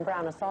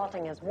Brown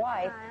assaulting his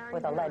wife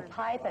with a lead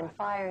pipe and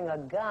firing a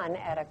gun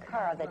at a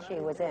car that she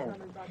was in.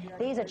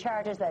 These are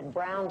charges that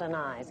Brown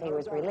denies. He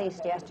was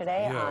released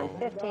yesterday on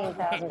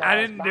 $15,000 I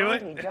didn't do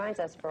it. He joins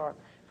us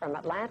from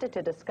Atlanta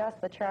to discuss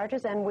the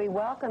charges, and we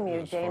welcome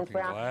you, James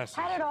Brown. Glasses.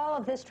 How did all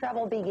of this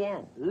trouble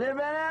begin? Living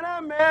in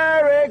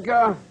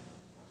America.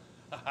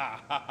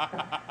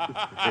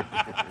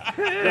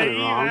 You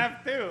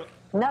have to.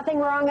 Nothing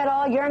wrong at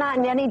all. You're not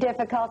in any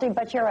difficulty,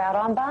 but you're out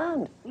on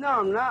bond. No,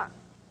 I'm not.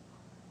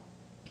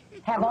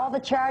 Have all the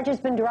charges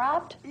been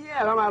dropped?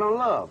 Yeah, I'm out on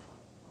love.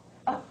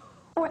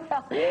 Well,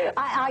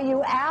 are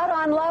you out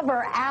on love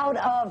or out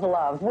of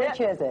love?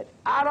 Which is it?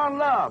 Out on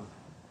love.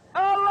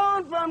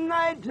 Alone from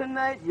night to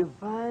night, you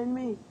find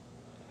me.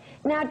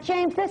 Now,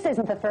 James, this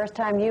isn't the first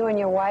time you and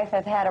your wife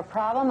have had a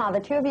problem. Are the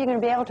two of you going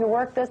to be able to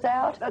work this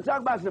out? Let's talk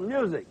about some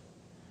music.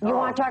 You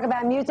want to talk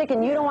about music,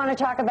 and you don't want to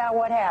talk about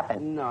what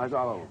happened? No, it's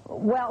all over.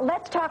 Well,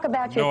 let's talk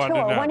about your No, I did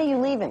tour. not. When are you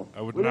leaving?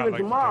 I would We're not leaving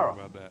like tomorrow.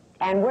 to talk about that.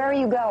 And where are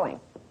you going?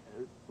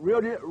 Rio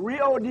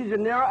de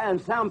Janeiro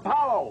and Sao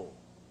Paulo,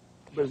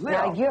 Brazil.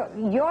 Now,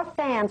 your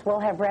fans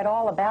will have read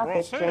all about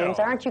this, Brazil. James.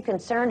 Aren't you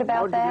concerned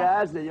about Muchas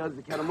that? gracias,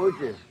 señor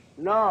Caramucci.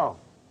 No,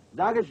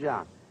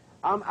 Dankeschön.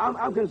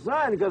 I'm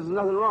concerned because there's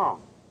nothing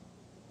wrong.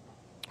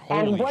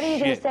 And Holy what are you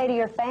going to shit. say to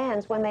your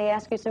fans when they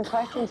ask you some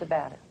questions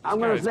about it? I'm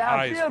going to guy's say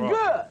high I as feel fuck.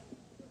 good.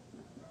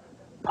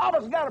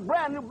 Papa's got a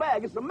brand new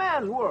bag. It's a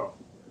man's world.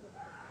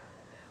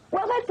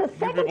 Well, that's the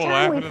second people time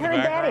laughing we've in the heard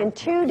that in background?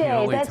 2 days.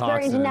 only That's very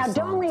talks in interesting. Now, his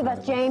don't song leave us,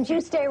 titles. James.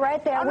 You stay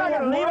right there. I'm We not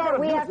have gonna leave. more I that wanna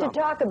we do have to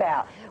something. talk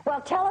about.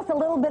 Well, tell us a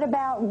little bit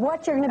about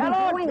what you're going to be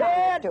Hello, doing on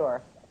Dad. this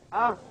tour.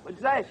 What'd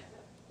you say?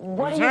 What are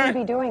What's you going that? to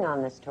be doing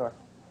on this tour?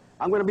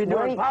 I'm going to be Where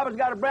doing you- Papa's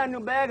got a brand new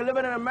bag,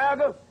 living in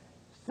America.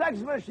 Sex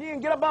machine,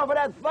 get up off of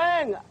that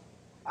thing.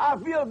 I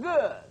feel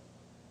good.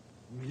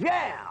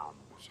 Jam.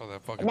 Saw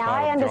that fucking Now,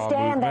 I bottom jaw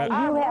understand that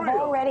movement. you I'm have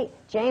real. already...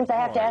 James, I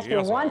have to Oh, ask you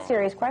yes, one I-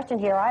 serious question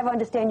here. I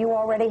understand you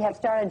already have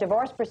started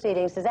divorce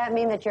proceedings. Does that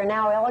mean that you're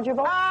now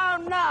eligible?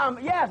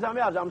 Yes, I'm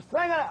eligible. I'm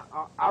singing.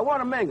 I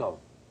want to mingle.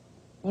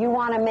 You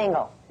want to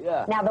mingle?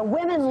 Yeah. Now, the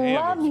women Damn,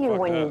 love it's you fucked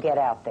when you up. get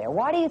out there.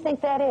 Why do you think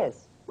that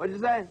is? What'd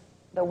you say?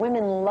 The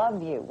women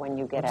love you when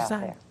you get What'd you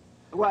out say? there.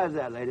 Why is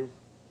that, ladies?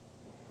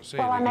 Say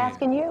Well, it I'm again.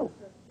 asking you.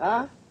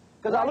 Huh?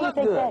 Because Why I do you look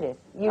think good. that is?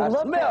 You I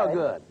look smell good.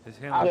 good. It's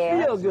him. I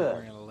Yeah. feel good.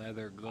 Wearing a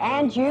leather glove.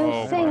 And you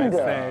Oh, sing my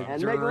good.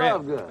 And make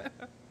love good.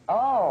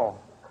 Oh.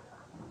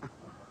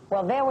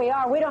 Well, there we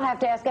are. We don't have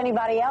to ask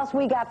anybody else.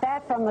 We got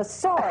that from the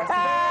source. There you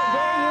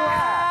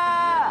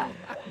are.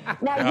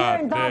 Now, God you're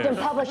involved in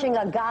damn. publishing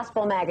a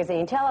gospel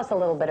magazine. Tell us a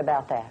little bit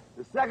about that.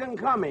 The Second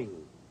Coming.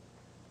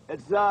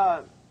 It's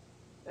out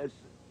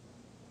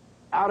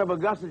of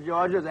Augusta,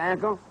 Georgia, the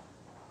anchor.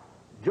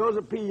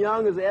 Joseph P.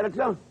 Young is the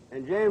editor,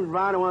 and James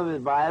Brown is one of the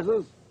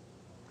advisors.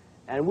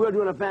 And we're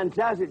doing a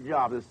fantastic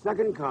job. The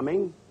Second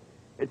Coming.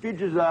 It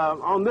features,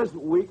 on this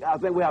week, I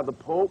think we have the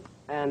Pope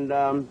and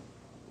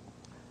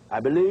I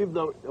believe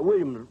the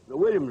Williams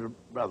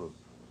brothers.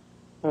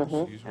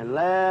 Excuse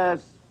me.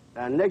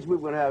 And next week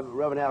we're going to have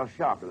Reverend Al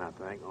Sharpton, I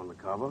think, on the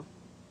cover.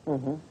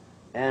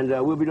 And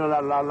we'll be doing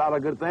a lot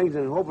of good things,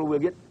 and hopefully we'll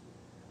get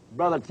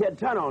Brother Ted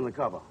Turner on the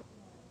cover.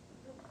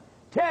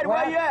 Ted,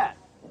 where you at?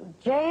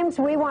 James,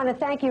 we want to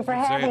thank you for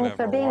You've been saying having that for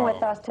for a being while.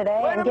 with us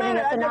today Wait and a giving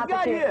minute, us an I just got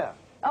opportunity. here.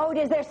 Oh,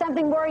 is there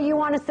something more you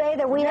want to say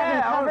that we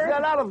haven't I want to covered? say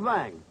a lot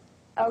of things.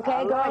 Okay,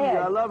 I go love ahead. you.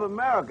 I love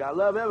America. I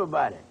love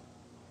everybody.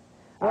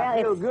 Well,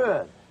 I feel it's-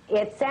 good.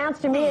 It sounds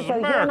to me This as is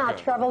though you're not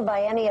America. troubled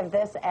by any of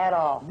this at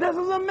all. This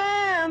is a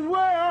man's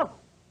world.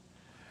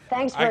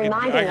 Thanks for I can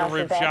reminding rip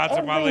us of that. shots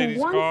at my Every lady's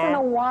once car. in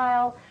a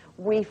while,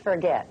 we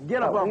forget.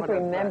 Get up but off we've of that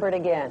remembered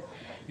again.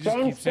 You just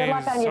James, keep good saying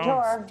luck his on your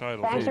song tour.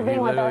 titles. Thanks for He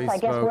being with us. literally I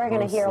guess spoke we're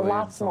going to hear mostly in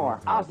lots song more.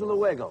 titles. Hasta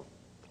luego.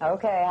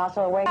 Okay,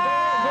 also wait. There you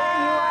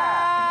are.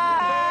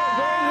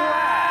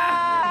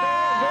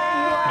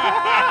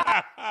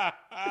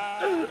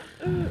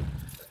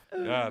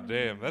 God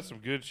damn, that's some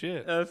good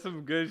shit. That's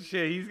some good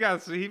shit. He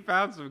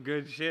found some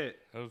good shit.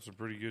 That was some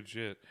pretty good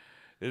shit.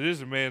 It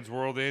is a man's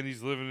world, and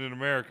he's living in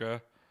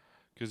America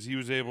because he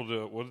was able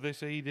to. What did they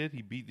say he did?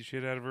 He beat the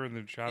shit out of her and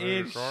then shot her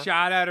in He her car.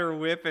 shot at her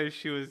whip as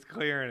she was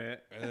clearing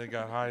it. And then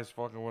got high as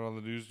fuck and went on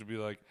the news to be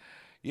like,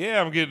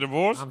 "Yeah, I'm getting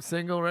divorced. I'm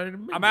single, ready to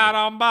mingle. I'm out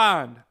on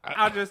bond.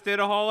 I just did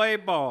a whole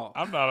 8-ball.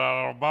 I'm not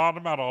out on bond.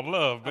 I'm out on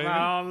love, I'm baby."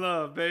 out on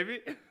love, baby.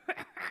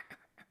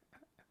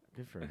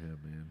 Good for him,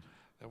 man.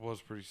 That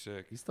was pretty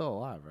sick. He's still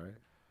alive, right?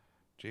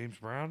 James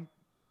Brown.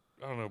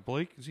 I don't know.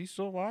 Blake, is he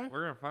still alive?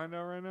 We're gonna find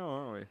out right now,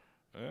 aren't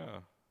we? Yeah.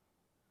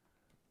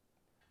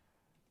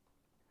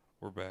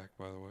 We're back,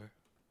 by the way.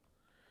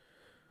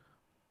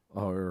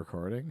 Oh, we're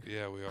recording?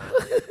 Yeah, we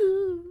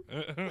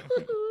are.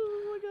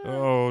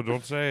 Oh,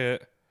 don't say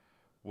it.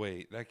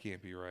 Wait, that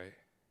can't be right.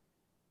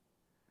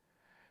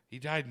 He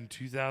died in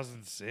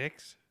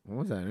 2006 What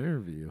was that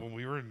interview? when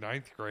we were in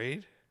 9th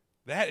grade?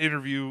 That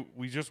interview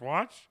we just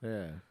watched?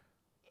 Yeah.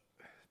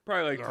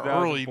 Probably like The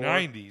 2004. early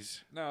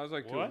 90s. No, it was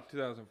like What?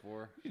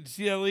 2004. You didn't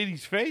see that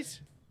lady's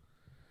face?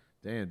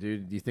 Damn,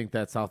 dude. Do you think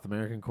that South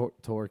American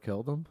tour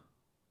killed him?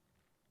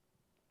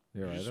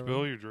 You're Did right. you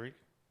spill your drink?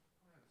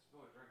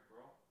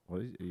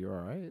 What? Are you all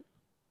right?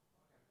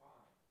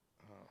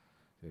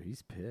 Dude,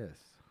 he's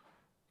pissed.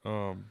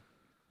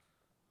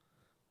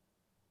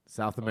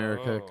 South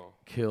America Oh.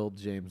 killed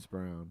James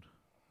Brown.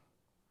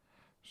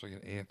 It's like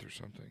an ant or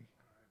something.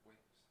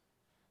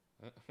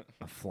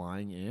 A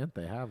flying ant?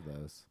 They have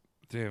those.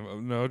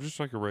 Damn, no, just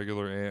like a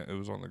regular ant. It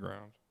was on the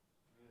ground.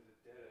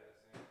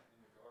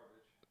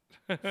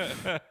 Ooh,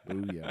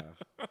 yeah.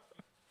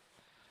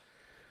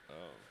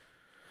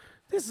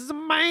 This is a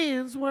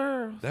man's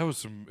world. That was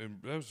some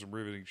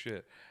riveting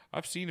shit.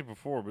 I've seen it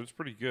before, but it's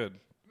pretty good.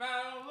 Man,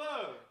 I don't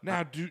love.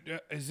 Now, dude,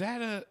 is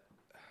that a?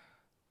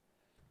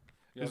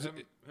 Yeah, Is him,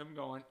 it- him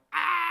going.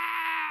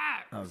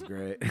 That was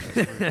great.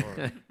 Pretty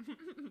fun.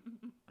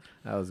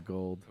 That was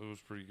gold. It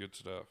was pretty good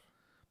stuff.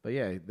 But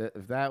yeah,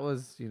 if that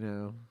was,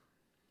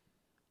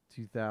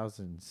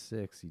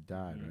 2006, he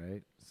died,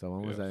 right? So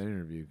when was Yes. that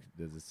interview?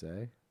 Does it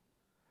say?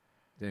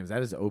 Damn, is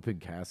that his open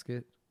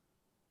casket?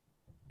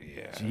 Yeah,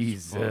 it's fucked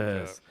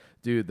Jesus. up.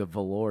 Dude, the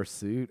velour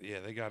suit. Yeah,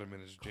 they got him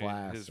in his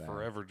Class his act.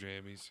 forever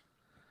jammies.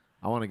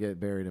 I want to get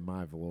buried in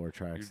my velour Your,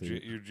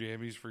 tracksuit. your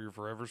jammies for your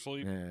forever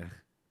sleep. Yeah.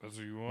 That's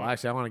what you want, Well,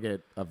 actually, I want to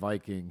get a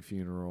Viking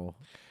funeral,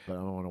 but I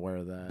don't want to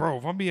wear that. bro.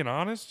 If I'm being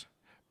honest,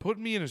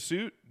 putting me in a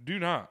suit, do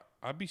not.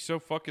 I'd be so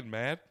fucking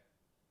mad.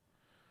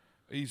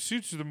 These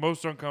suits are the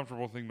most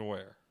uncomfortable thing to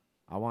wear.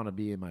 I want to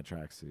be in my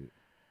tracksuit.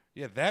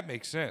 Yeah, that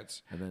makes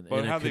sense. And then But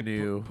in how a they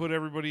canoe, put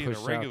everybody in a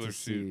push out regular to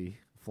suit? sea,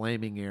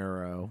 flaming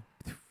arrow.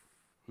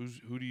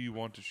 Who do you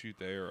want to shoot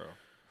the arrow?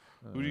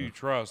 Who do you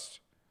trust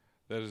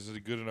that is a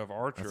good enough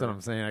archer? That's what I'm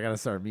saying. I got to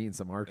start meeting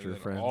some archer then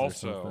friends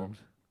also- or something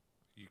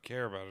you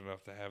care about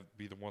enough to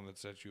be the one that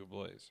sets you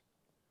ablaze.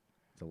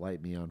 to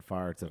light me on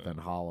fire to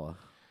Valhalla.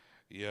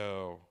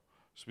 Yo,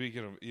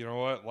 speaking of, you know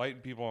what?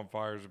 Lighting people on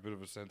fire is a bit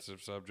of a sensitive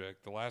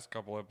subject. The last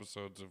couple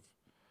episodes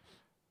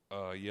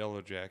of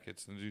Yellow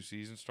Jackets, the new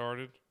season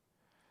started.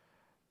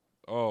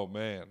 Oh,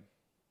 man.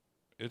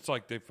 It's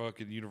like they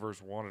fucking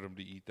universe wanted them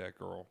to eat that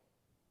girl.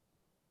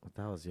 What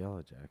the hell is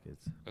Yellow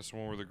Jackets? That's the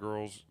one where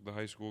the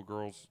high school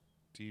girls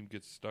team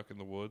gets stuck in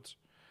the woods,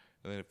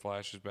 and then it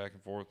flashes back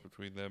and forth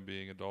between them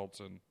being adults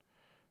and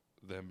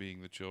them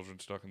being the children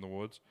stuck in the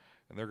woods,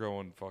 and they're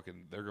going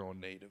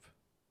native.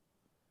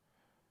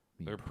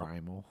 They're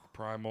primal.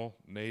 Primal,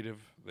 native.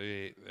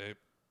 They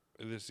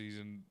this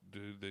season,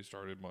 dude, they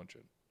started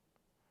munching.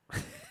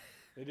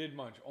 They did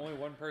munch. Only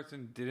one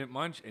person didn't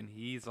munch, and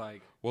he's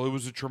like, Well, it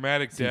was a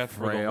traumatic he death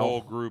for the frail?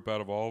 whole group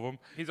out of all of them.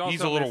 He's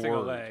also a little missing a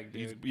worried. leg,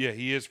 dude. Yeah,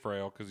 he is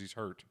frail because he's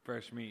hurt.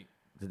 fresh meat.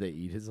 Did they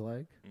eat his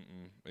leg?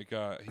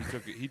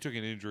 He took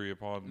an injury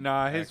upon.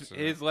 Nah,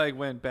 accident. his leg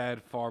went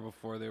bad far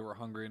before they were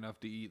hungry enough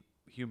to eat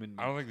human meat.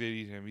 I don't think they'd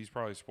eat him. He's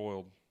probably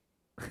spoiled.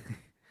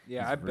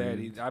 Yeah, He's I bet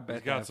rude. I bet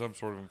He's got that some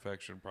sort of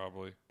infection,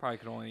 probably. probably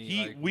could only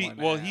eat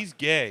He's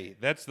gay.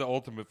 That's the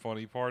ultimate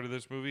funny part of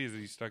this movie is that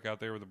he's stuck out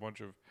there with a bunch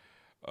of,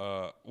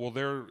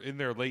 they're in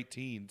their late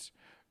teens,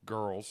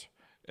 girls,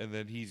 and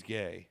then he's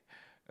gay,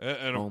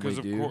 and Only because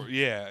of dude? course,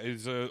 yeah,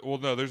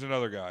 no, there's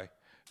another guy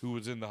who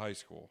was in the high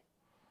school,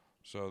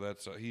 so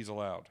that's he's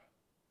allowed.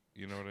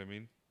 You know what I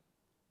mean?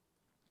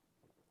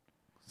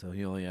 So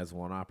he only has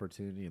one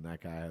opportunity, and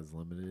that guy has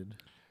limited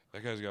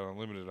That guy's got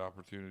unlimited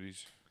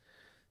opportunities.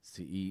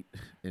 to eat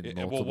in Yeah,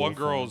 multiple well, one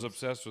girl is forms.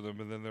 obsessed with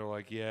him, and then they're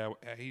like, "Yeah,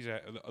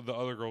 the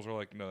other girls are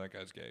like, no, that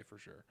guy's gay for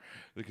sure,"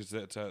 because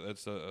that's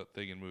the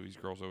thing in movies.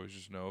 Girls always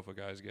just know if a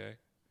guy's gay.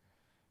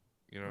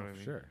 You know what I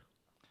mean? Sure.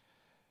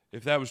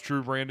 If that was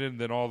true, Brandon,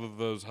 then all of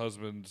those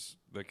husbands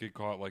that get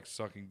caught like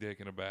sucking dick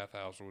in a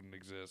bathhouse wouldn't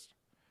exist.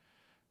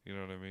 You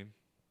know what I mean?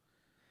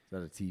 Is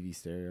that a TV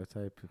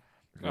stereotype?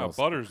 No,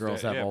 Butters girls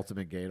did, have yeah.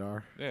 ultimate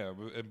gaydar. Yeah,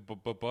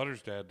 but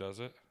Butter's dad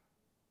does it.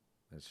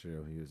 That's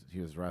true. He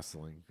was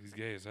wrestling, He's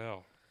gay as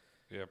hell.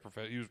 Yeah,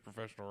 he was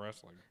professional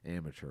wrestling.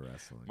 amateur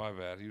wrestling. My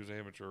bad. He was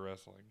amateur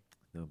wrestling.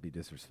 Don't be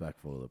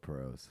disrespectful to the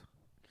pros.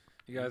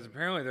 You guys,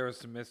 apparently there was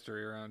some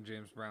mystery around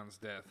James Brown's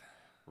death.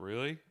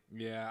 Really?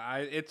 Yeah,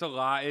 it's a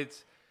lot.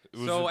 Was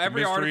So it the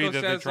every mystery article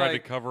that says, they tried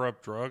like- to cover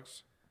up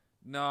drugs.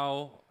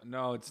 no,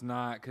 it's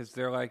not because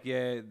they're like,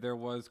 yeah, there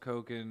was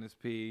coke in his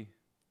pee,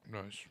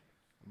 Nice.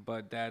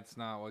 but that's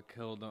not what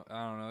killed him.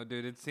 I don't know,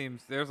 dude. It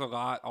seems there's a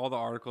lot. All the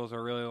articles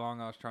are really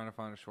long. I was trying to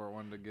find a short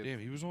one to get. Damn,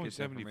 he was only get the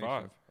 75,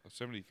 information.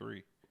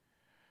 73.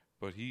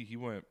 But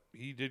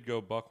he did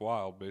go buck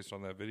wild based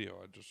on that video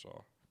I just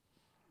saw.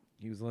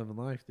 He was living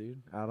life,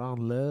 dude. Out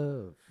on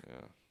love.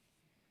 Yeah.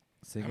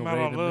 Single, I'm out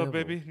ready on to love,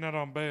 mingle. baby, not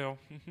on bail.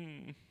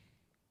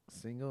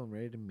 Single and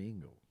ready to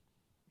mingle.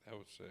 That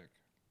was sick.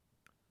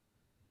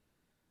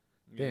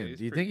 Yeah, Damn, he's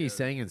do you pretty think he good.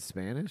 sang in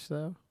Spanish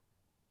though?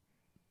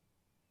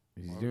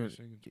 He's Why would doing. he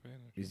sing in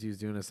Spanish? He was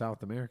doing a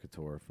South America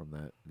tour from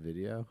that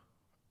video.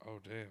 Oh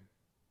damn.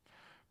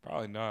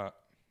 Probably not.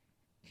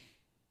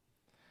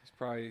 He's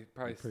probably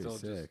Pretty still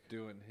sick. just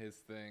doing his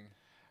thing.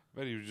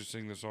 Bet he would just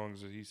sing the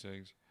songs that he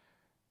sings.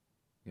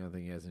 You don't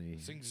think he has any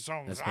Sing the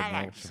songs That's I been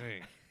like long. to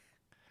sing.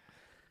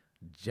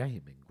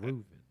 jamming,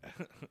 grooving,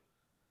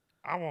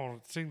 I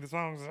want to sing the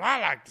songs that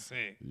I like to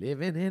sing.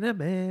 living in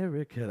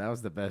America? That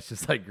was the best,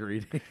 just like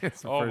greeting.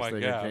 It's the Oh first my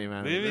thing god. that came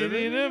out.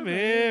 Living in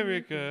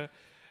America.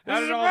 How This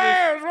did is all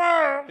man's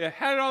world. Yeah,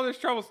 how did all this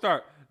trouble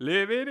start?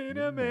 Living in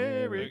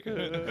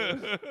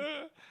America.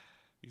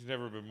 He's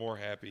never been more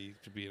happy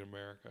to be in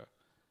America.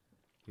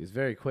 He's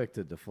very quick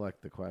to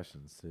deflect the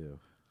questions too.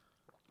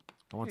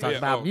 I want to talk Yeah,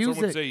 about someone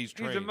music say he's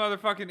He's a trained.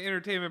 motherfucking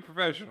entertainment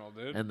professional,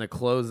 dude. and the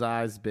closed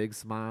eyes, big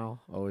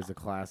smile. Always a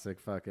classic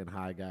fucking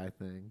high guy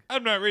thing.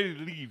 I'm not ready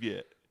to leave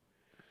yet.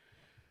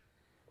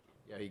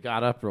 Yeah, he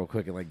got up real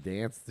quick and like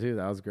danced too.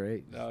 That was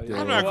great. No, Did yeah.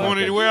 a I'm little not going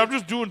fucking- anywhere. I'm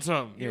just doing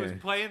something. He was Yeah.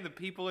 playing the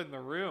people in the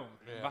room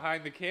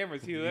behind the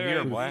cameras. He You literally,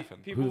 hear him laughing.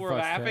 People Who the were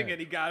fuck's laughing, Ted? and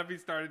he got up. He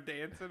started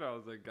dancing. I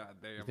was like, God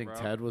damn, You think bro.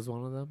 Ted was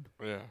one of them?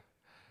 Yeah.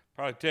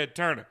 Probably Ted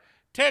Turner.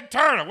 Ted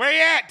Turner, where you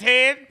at,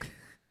 Ted?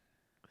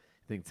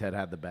 You think Ted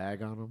had the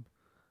bag on him?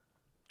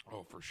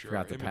 Oh, for sure.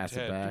 Forgot to Him and pass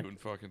it Ted back. doing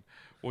fucking.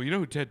 Well, you know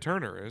who Ted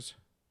Turner is?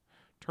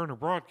 Turner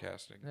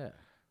Broadcasting. Yeah.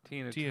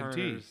 Tina TNT.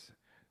 Turner's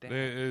dad.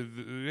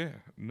 Yeah.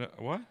 No,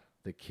 what?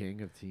 The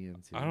king of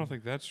TNT. I don't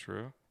think that's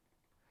true.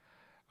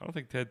 I don't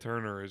think Ted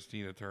Turner is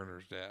Tina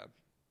Turner's dad.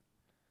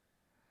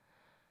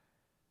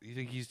 You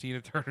think he's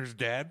Tina Turner's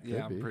dad?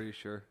 Yeah, be. I'm pretty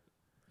sure.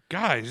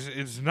 Guys,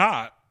 it's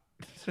not.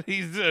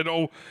 He's an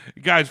old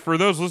guys. For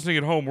those listening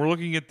at home, we're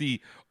looking at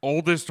the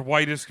oldest,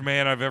 whitest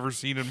man I've ever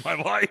seen in my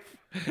life.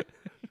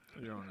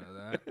 You don't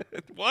know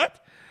that.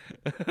 What?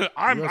 looks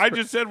I pre-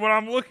 just said what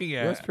I'm looking He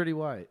was at. pretty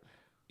white.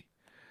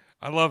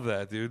 I love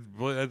that, dude.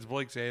 That's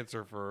Blake's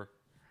answer for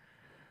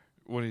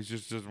when he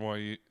just doesn't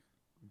want you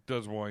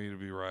to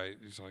be right.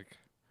 He's like,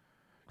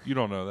 you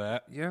don't know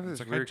that. You have It's this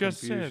like, I weird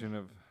just said. confusion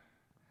of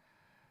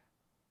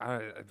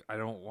I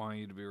don't want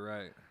you to be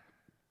right.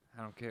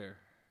 I don't care,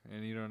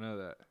 and you don't know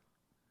that.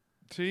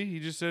 See, he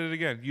just said it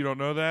again. You don't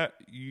know that.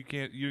 You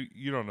can't.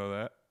 You don't know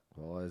that.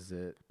 Well, is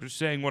it? I'm just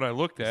saying what I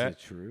looked Is at. it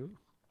true?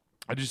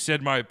 I just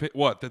said my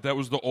what that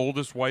was the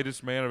oldest,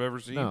 whitest man I've ever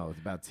seen. No, it's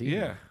about Tina.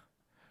 Yeah.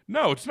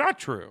 No, it's not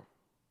true.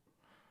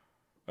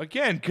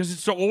 Again, because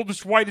it's the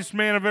oldest, whitest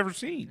man I've ever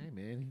seen. Hey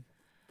man,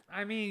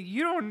 I mean,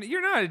 you're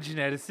not a you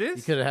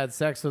geneticist. could have had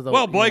sex with a.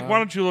 Well, Blake, you know, why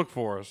don't you look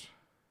for us?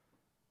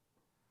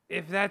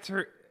 If that's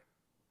her,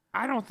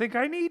 I don't think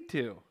I need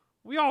to.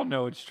 We all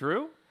know it's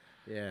true.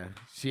 Yeah,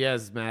 she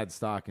has mad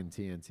stock in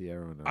TNT.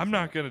 Everyone knows. I'm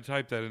not that. going to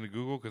type that into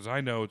Google because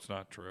I know it's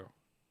not true.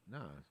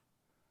 No.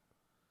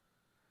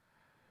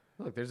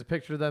 Look, there's a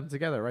picture of them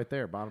together right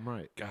there, bottom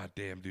right. God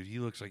damn, dude, he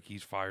looks like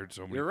he's fired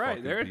so many You're right,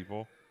 fucking there-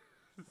 people.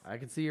 I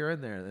can see her in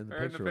there in the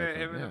Her and picture. with him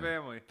them. and the Yeah.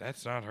 family.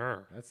 That's not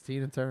her. That's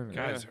Tina Turner.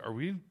 Guys, are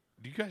we?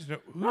 Do you guys know?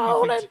 Who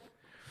Rolling, do you think,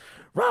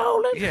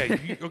 rolling.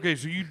 yeah. Okay,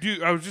 so you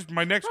do. I was just.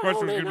 My next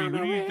question was going to be,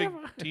 who do you think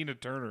Tina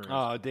Turner is?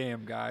 Oh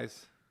damn,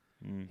 guys!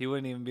 He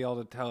wouldn't even be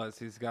able to tell us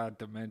he's got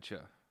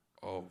dementia.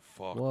 Oh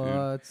fuck, dude.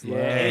 What's Yeah,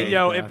 love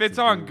yo, got if it's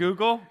to on do-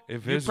 Google,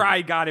 If you his-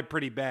 probably got it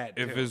pretty bad.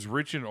 If too. as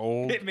rich and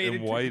old It made it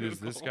and to white as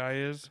this Google. guy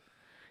is,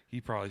 he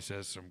probably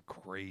says some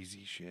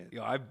crazy shit.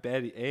 Yo, I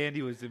bet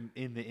Andy was in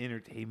the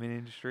entertainment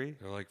industry.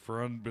 They're like,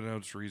 for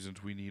unbeknownst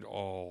reasons, we need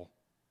all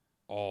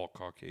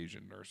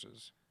Caucasian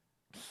nurses.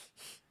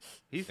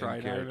 He's And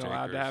probably not even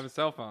allowed to caretakers. have a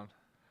cell phone.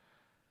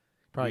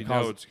 Probably We know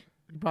calls, it's.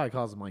 he probably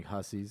calls them like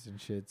hussies and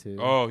shit too.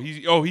 Oh,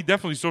 he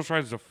definitely still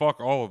tries to fuck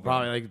all of them.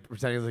 Probably like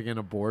pretending he's like in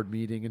a board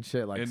meeting and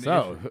shit. Like, And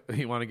so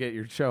you want to get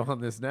your show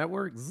on this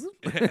network? Zzz.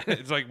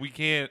 It's like we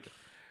can't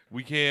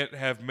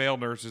have male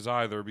nurses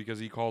either because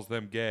he calls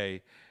them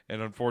gay,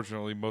 and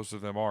unfortunately, most of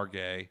them are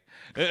gay.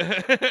 Wait,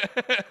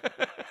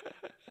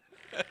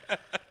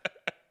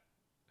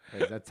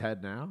 is that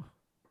Ted now?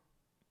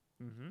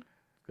 Mm-hmm.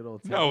 Good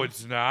old Ted. No,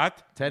 it's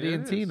not. Teddy It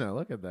and is. Tina.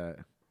 Look at that.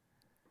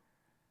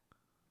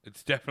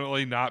 It's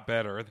definitely not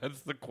better.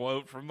 That's the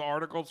quote from the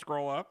article.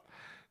 Scroll up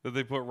that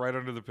they put right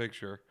under the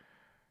picture.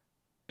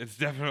 It's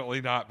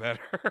definitely not better.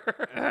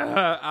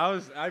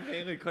 I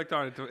mainly clicked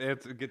on it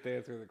to get the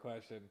answer to the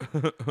question.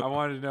 I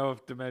wanted to know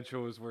if dementia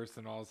was worse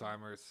than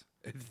Alzheimer's.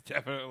 It's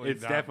definitely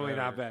It's definitely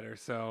not better.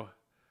 So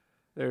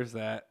there's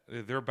that.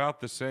 They're about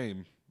the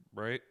same,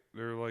 right?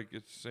 They're like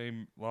it's the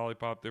same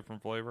lollipop,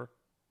 different flavor.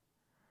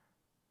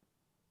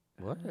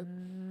 What?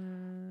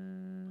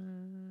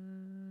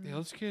 Yeah,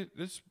 let's get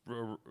this.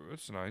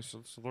 That's nice.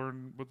 Let's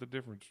learn what the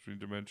difference between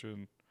dementia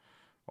and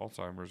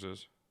Alzheimer's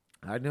is.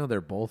 I know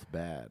they're both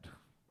bad.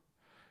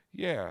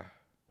 Yeah,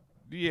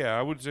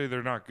 I would say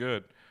they're not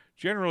good.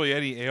 Generally,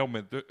 any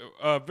ailment.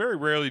 Very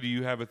rarely do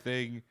you have a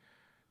thing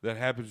that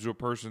happens to a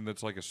person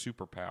that's like a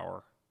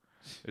superpower.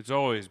 It's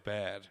always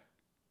bad.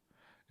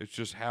 It's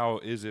just how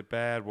is it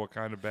bad? What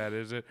kind of bad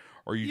is it?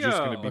 Are you just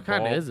going to be What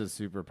kind of bald? is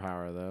a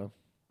superpower though?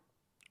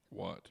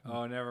 What?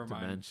 Oh, never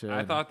mind. Dementia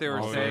I thought they were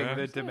and- saying Oh, yeah?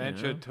 that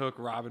dementia Yeah. took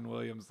Robin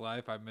Williams'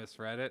 life. I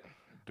misread it.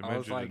 I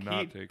was Dementia like, did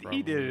not take he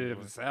Robin did it Williams' life.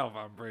 himself.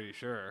 I'm pretty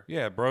sure.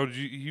 Yeah, bro.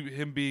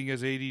 Him being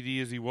as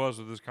ADD as he was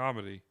with his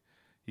comedy,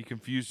 he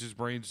confused his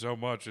brain so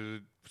much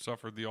it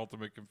suffered the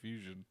ultimate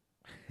confusion.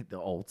 The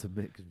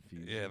ultimate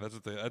confusion. Yeah,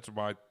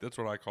 that's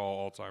what I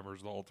call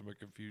Alzheimer's, the ultimate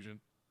confusion.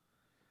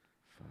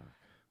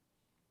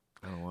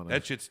 I don't want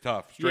That to. shit's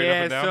tough. Straight up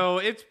Yeah, and down. so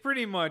it's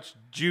pretty much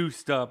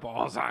juiced up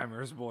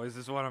Alzheimer's, boys.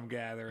 Is what I'm Is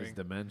gathering.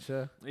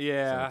 dementia?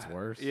 Yeah, So it's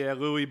worse? Yeah,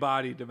 Lewy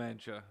body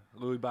dementia,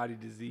 Lewy body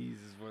disease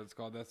is what it's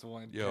called. That's the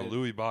one. Yo,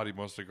 Louis Body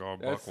must have gone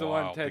That's buck the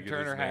one wild Ted to get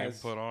Turner his name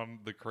has. put on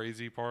the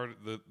crazy part,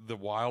 the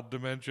wild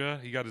dementia.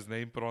 He got his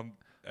name put on.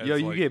 As Yo,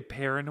 you like, get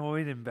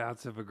paranoid and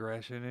bouts of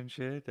aggression and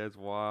shit. That's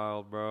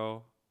wild,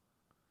 bro.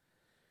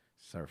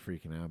 Start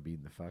freaking out,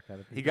 beating the fuck out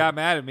of people. He got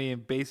mad at me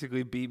and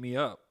basically beat me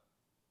up.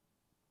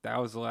 That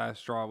was the last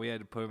straw. We had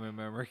to put him in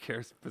memory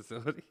care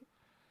facility.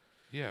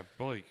 Yeah,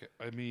 Blake.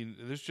 I mean,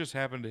 this just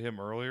happened to him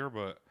earlier,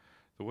 but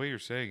the way you're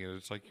saying it,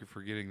 it's like you're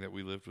forgetting that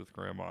we lived with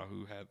Grandma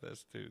who had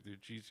this too. Dude,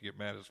 she used to get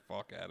mad as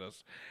fuck at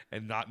us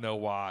and not know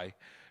why,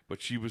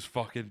 but she was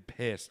fucking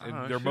pissed.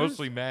 And they're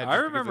mostly mad. I just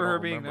because remember they her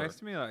don't being remember. nice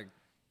to me like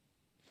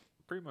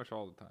pretty much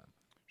all the time.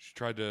 She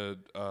tried to.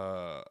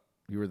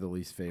 You were the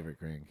least favorite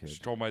grandkid. She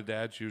told my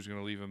dad she was going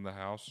to leave him the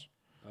house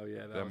Oh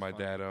yeah, that my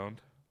dad owned.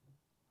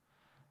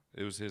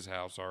 It was his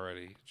house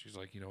already. She's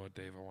like, you know what,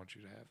 Dave? I want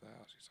you to have the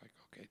house. He's like,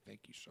 okay, thank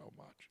you so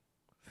much.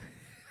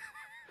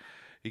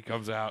 He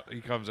comes out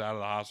of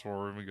the hospital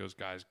room and goes,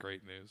 guys,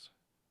 great news.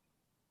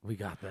 We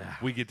got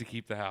that. We get to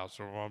keep the house.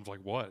 So my mom's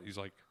like, what? He's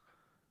like,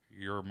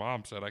 your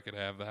mom said I could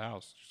have the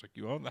house. She's like,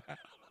 you own the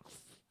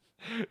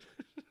house.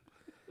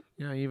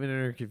 You know, even in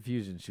her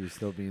confusion, she was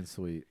still being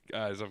sweet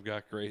Guys, I've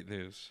got great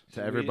news.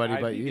 to everybody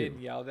but you. Getting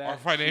yelled at. Our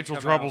She'd financial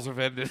come troubles out-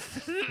 have ended.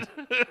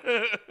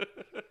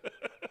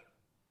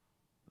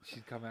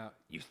 She'd come out.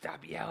 You stop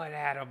yelling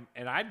at him,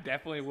 and I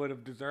definitely would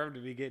have deserved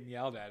to be getting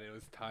yelled at. It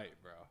was tight,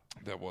 bro.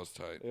 That was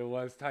tight. It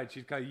was tight.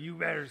 She'd come. You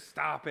better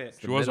stop it.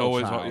 She was middle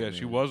always child, on, yeah,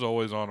 she man. was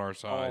always on our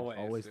side.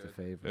 Always dude. the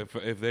favorite.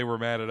 If they were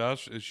mad at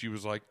us, she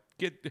was like,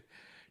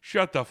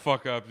 shut the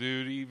fuck up,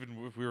 dude. Even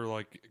if we were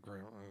like,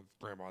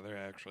 Grandma,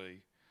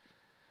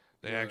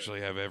 they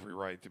actually have every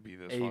right to be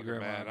this Hey, fucking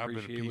Grandma, mad. I I've been a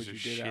appreciate piece what of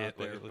you did shit out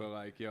there, lately. but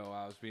like, yo,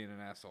 I was being an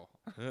asshole.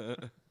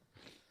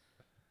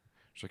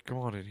 She's like, come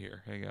on in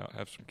here, hang out,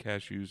 have some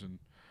cashews, and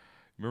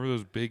remember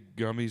those big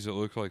gummies that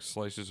look like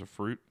slices of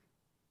fruit?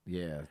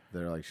 Yeah,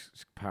 they're like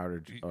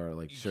powdered or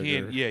like You sugar.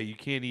 you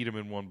can't eat them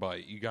in one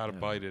bite. You got to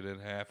bite it in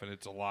half, and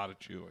it's a lot of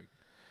chewing.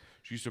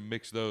 She used to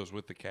mix those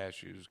with the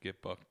cashews,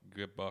 get buck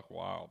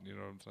wild. You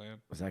know what I'm saying?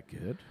 Was that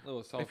good? A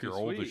little salty If you're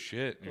sweet. old as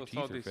shit and your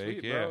Little teeth are salty fake,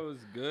 sweet, yeah. bro. It was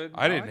good.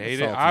 I didn't like hate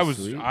it. it. Salty I was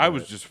sweet, I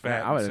was but- just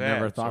fat. I would and have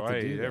never sad, thought so to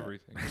I do ate that.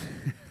 everything.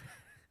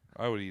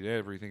 I would eat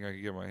everything I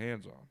could get my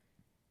hands on.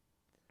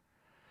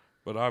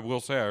 But I will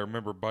say, I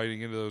remember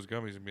biting into those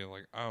gummies and being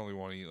like, I only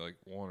want to eat like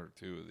one or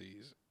two of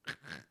these.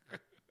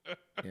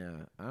 Yeah,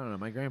 I don't know.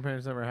 My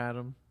grandparents never had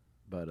them,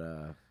 but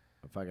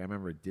fuck, I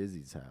remember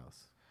Dizzy's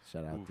house.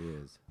 Shout out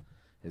Diz.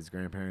 His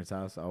grandparents'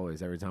 house.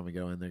 Always, every time we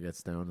go in there, get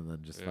stoned, and then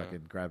just Yeah.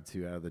 fucking grab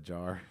two out of the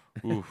jar.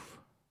 Oof.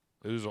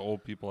 It is an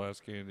old people ass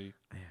candy.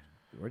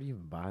 Where do you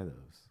even buy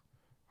those?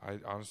 I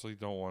honestly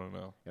don't want to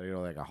know. Gotta go to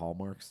like a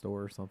Hallmark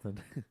store or something.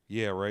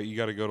 Yeah, right. You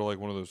got to go to like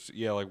one of those.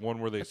 Yeah, like one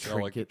where they sell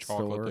like the trinket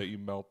chocolate store. that you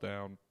melt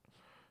down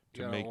to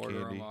You gotta make order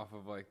candy. them off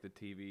of like the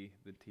TV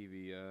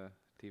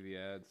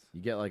ads.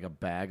 You get like a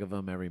bag of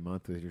them every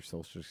month with your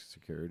Social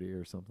Security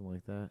or something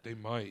like that. They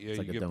might. Yeah, It's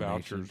like you a get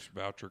donation.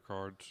 voucher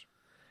cards.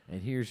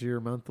 And here's your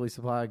monthly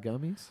supply of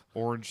gummies.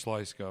 Orange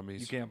slice gummies.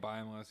 You can't buy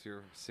them unless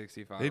you're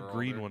 65. They had or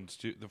green older. ones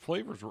too. The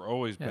flavors were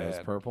always Yeah, there's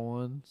bad. purple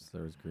ones.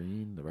 There's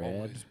green, the red.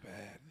 Always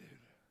bad, dude.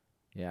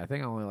 Yeah, I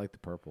think I only like the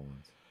purple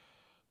ones.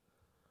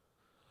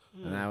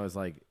 And that was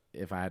like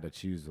if I had to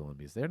choose one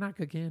because they're not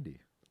good candy.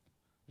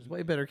 There's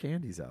way better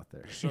candies out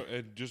there. So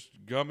and just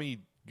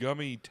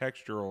gummy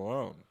texture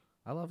alone.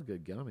 I love a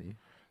good gummy.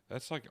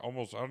 That's like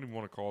almost. I don't even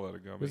want to call that a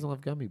Who gummy. doesn't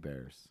love gummy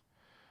bears?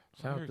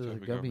 Shout out Every to the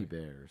type of gummy gummy.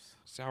 bears.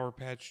 Sour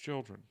Patch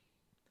Children.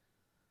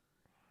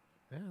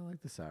 Yeah, I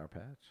like the Sour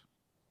Patch.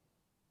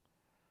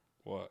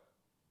 What?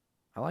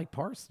 I like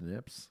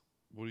parsnips.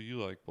 What do you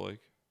like,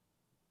 Blake?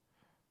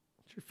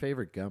 What's your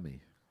favorite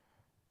gummy?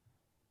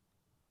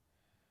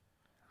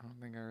 I don't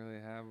think I really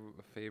have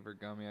a favorite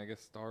gummy. I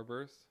guess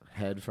Starburst.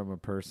 Head from a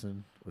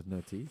person with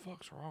no teeth. What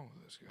the fuck's wrong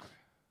with this guy?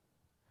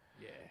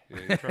 Yeah.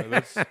 Yeah, you try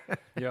this.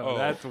 Yo, Oh.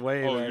 that's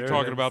way Oh, better. you're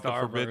talking than about the Starburst,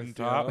 Forbidden yo.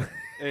 Top?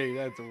 Hey,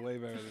 that's way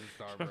better than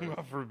Talking Starburst.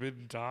 about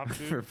Forbidden Top,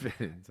 dude.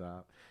 Forbidden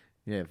top.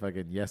 Yeah,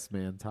 fucking yes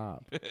man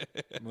top.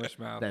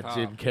 Mushmouth That top.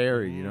 Jim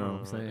Carrey, you know what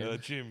I'm saying?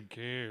 Jim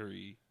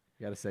Carrey.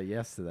 You gotta say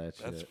yes to that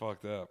That's shit.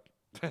 fucked up.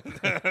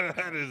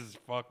 That is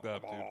fucked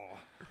up,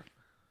 dude.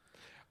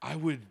 I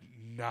would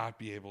not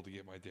be able to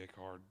get my dick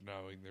hard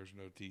knowing there's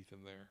no teeth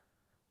in there.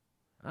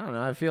 I don't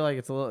know. I feel like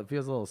it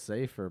feels a little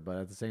safer, but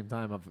at the same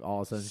time,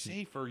 all of a sudden,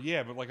 Safer,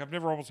 yeah, but like I've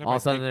never almost had all my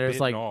of a sudden dick there's bitten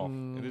like off,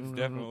 and it's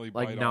definitely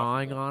like bite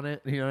gnawing off. on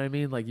it. You know what I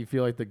mean? Like you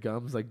feel like the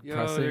gums like Yo,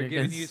 pressing they're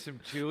giving against. you some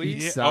each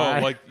chewies. Yeah, side.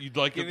 oh, like you'd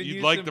like Giving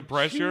you the some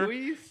pressure.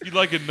 chewies? You'd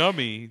like a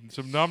numbie,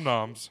 some num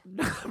noms.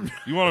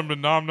 You want them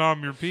to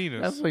nom your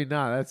penis. Definitely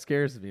not. That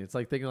scares me. It's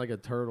like thinking like a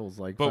turtle's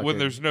like. But when fucking-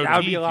 there's no That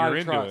would teeth, be a lot you're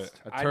of into trust.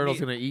 it. a turtle's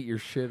gonna eat your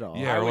shit off.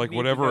 Yeah, I or would like need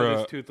whatever, To know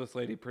this uh, toothless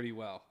lady pretty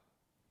well.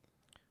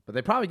 But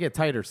they probably get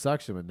tighter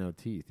suction with no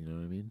teeth. You know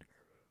what I mean?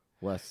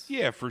 Less.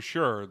 Yeah, for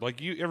sure.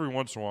 Like you, every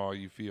once in a while,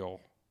 you feel.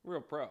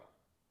 Real pro.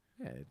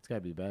 Yeah, it's got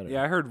to be better.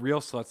 Yeah, I heard real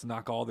sluts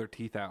knock all their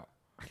teeth out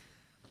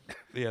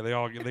Yeah, they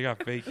got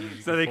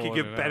fakies. so they pull could in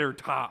get and better out.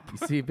 top.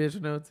 You see a bitch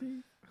with no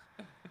teeth?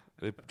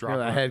 They Feel drop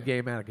that her, head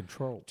game out of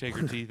control. take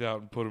her teeth out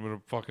and put them in a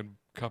fucking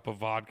cup of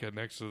vodka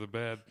next to the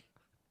bed.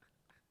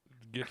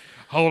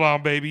 Hold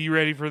on, baby. You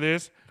ready for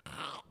this?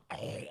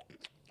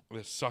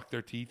 They suck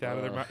their teeth out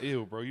of their mouth.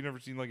 Ew, bro. You never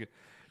seen like a...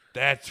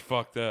 That's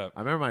fucked up. I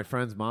remember my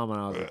friend's mom when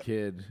I was a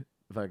kid.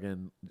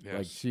 Fucking like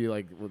Yes. she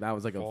like that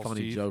was like False a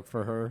funny teeth. joke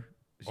for her.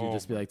 She'd Oh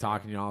just be my like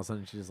talking to you, all of a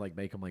sudden she just like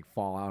make them like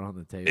fall out on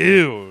the table.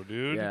 Ew,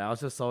 dude. Yeah, I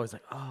was just always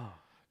like, oh,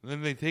 And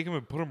then they take them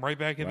and put them right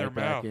back in right their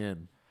back mouth.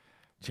 in.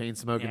 Chain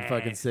smoking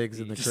fucking cigs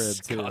in the crib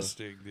too.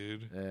 Disgusting,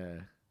 dude.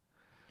 Yeah,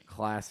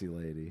 classy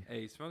lady.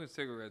 Hey, smoking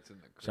cigarettes in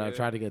the crib. Should I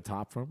try to get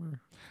top from her?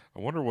 I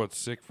wonder what's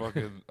sick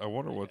fucking... I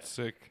wonder what's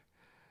sick...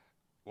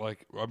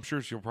 Like, I'm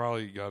sure she'll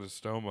probably got a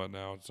stoma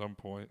now at some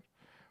point.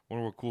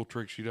 Wonder what cool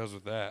trick she does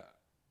with that.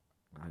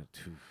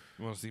 You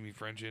want to see me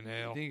French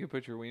inhale? You think you could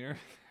put your wiener?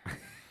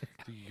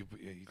 You think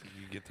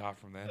you can get top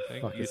from that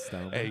thing? Fucking You-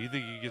 stoma. Hey, you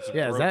think you can get some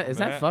Yeah, throat is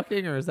from that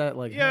fucking or is that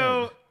like Yo,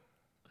 head?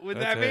 would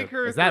That's that make it.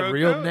 her? Is that throat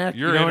real go? neck?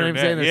 You're you know in what her I'm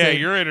neck. saying? They're Yeah, saying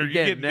you're in her- you you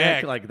get get neck.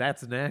 neck. Like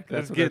that's neck.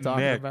 That's That's what they're getting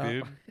talking neck, about.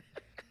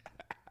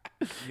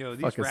 dude. Yo,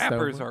 these Fucking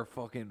rappers stoma. are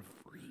fucking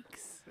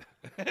freaks.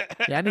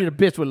 Yeah, I need a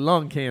bitch with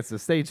lung cancer,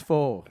 stage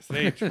 4.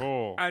 Stage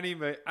 4. I need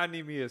me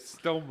a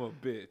stoma,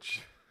 bitch.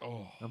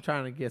 Oh, I'm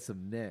trying to get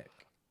some neck.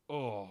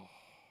 oh.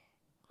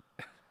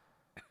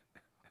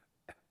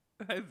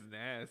 That's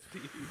nasty.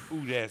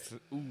 Ooh, that's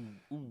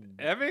ooh.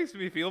 That makes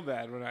me feel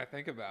bad when I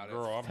think about it.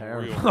 Girl, I'm a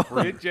terrible. real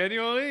freak. It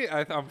genuinely,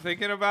 I'm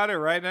thinking about it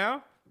right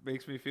now.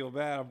 Makes me feel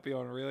bad. I'm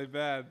feeling really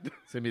bad.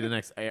 It's gonna be the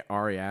next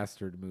Ari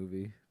Aster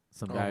movie.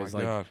 Some Oh guy's my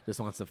like God. just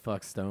wants to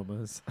fuck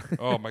stomas.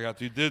 Oh my god,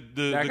 dude! That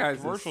The guy's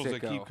a commercials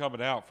that sicko. keep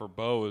coming out for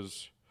Bo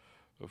is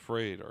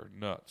Afraid are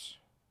nuts.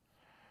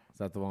 Is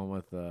that the one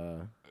with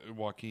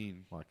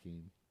Joaquin,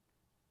 Joaquin?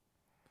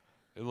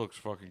 it looks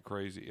fucking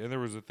crazy. And there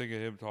was a thing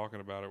of him talking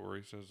about it where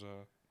he says,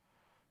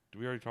 "Did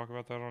we already talk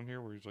about that on here?"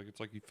 Where he's like,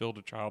 "It's like you filled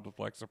a child with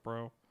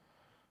Lexapro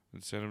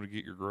and sent him to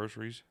get your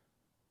groceries."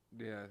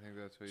 Yeah, I think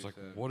that's what It's you like,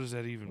 said. what does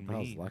that even What the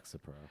hell's mean?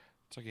 Lexapro?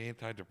 It's like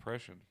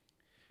antidepressant.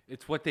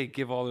 It's what they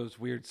give all those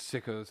weird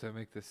sickos that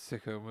make the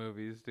sicko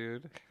movies,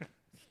 dude.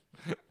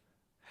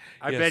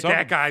 I Yeah, bet something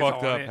that guy's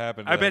fucked on up it.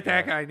 happened to I bet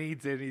that that guy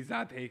needs it. He's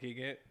not taking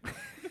it.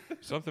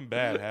 Something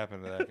bad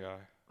happened to that guy.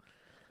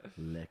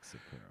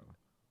 Lexapro.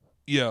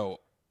 Yo,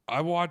 I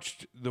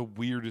watched the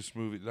weirdest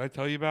movie. Did I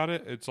tell you about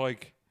it? It's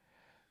like,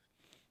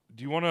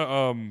 do you want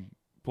to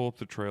pull up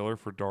the trailer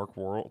for Dark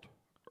World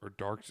or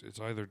Dark? It's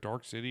either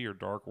Dark City or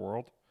Dark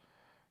World.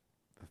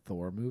 The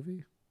Thor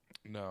movie?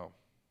 No,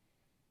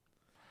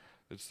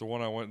 it's the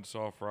one I went and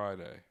saw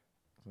Friday. I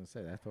was gonna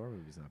say that Thor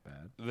movie's not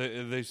bad.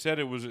 They said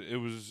it was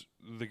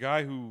the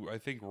guy who I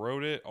think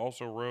wrote it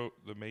also wrote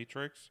The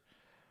Matrix.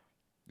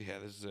 Yeah,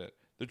 this is it.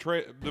 The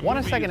Want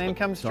a movie second is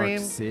income stream?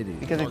 City.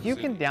 Because Dark if you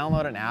can City.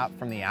 download an app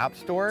from the App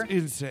Store,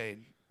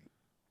 insane.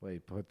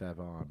 Wait, put that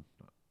on.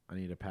 I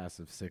need a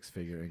passive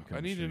 6-figure income. I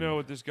need to stream. know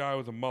what this guy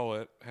with a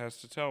mullet has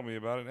to tell me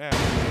about an app.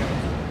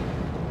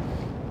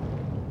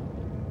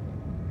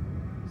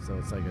 So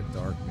it's like a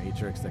dark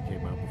Matrix that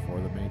came out before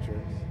the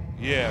Matrix.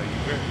 Yeah,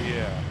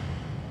 yeah.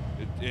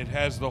 It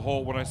has the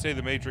whole. When I say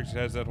the Matrix, it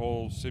has that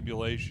whole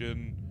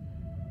simulation.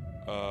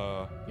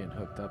 Getting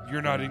hooked up. to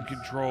You're not in things.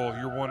 control.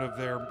 You're one of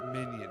their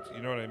minions.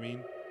 You know what I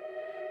mean?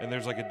 And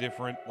there's like a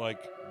different, like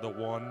the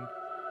one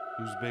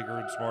who's bigger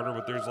and smarter,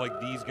 but there's like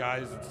these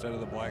guys instead of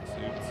the black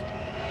suits.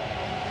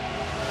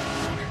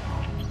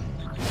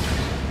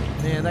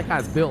 Man, that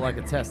guy's built like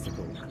a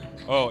testicle.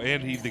 Oh,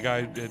 and the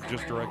guy had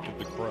just directed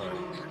The Crow.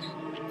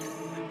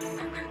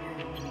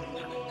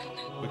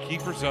 But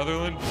Kiefer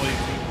Sutherland plays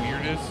the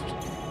weirdest.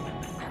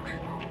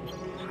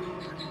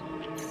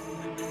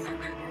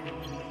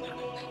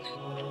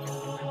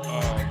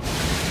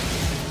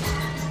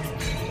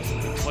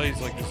 It plays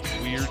like this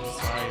weird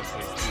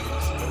scientist. Dude.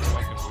 It's so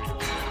fucking weird.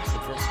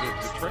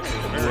 The trailer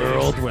is very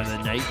World where the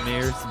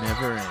nightmares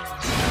never end.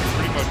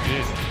 pretty much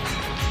it.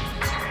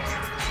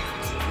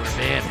 Where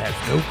man has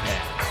no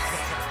past.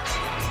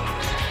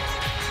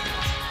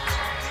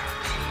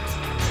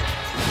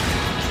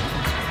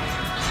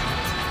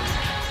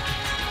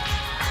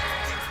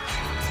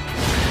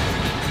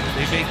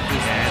 They make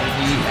this.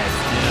 He has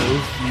no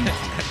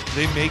future.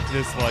 They make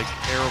this like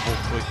terrible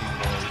clicking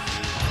noise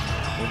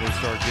dude, when they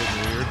start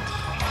getting weird.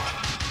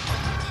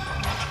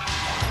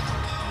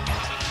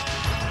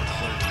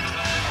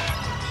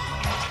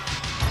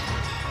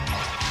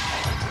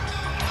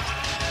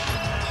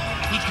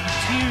 He can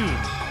tune.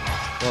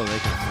 Well, they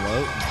can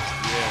float.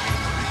 Yeah,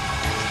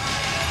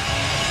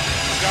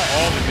 he's got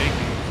all the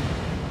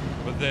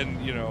makings. But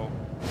then, you know,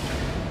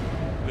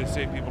 they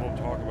say people don't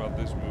talk about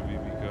this movie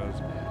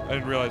because I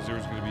didn't realize there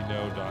was going to be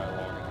no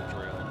dialogue in the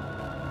trailer.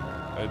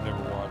 I had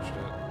never watched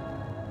it.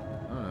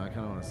 I don't know. I kind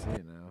of want to see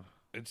it now.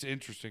 It's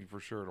interesting for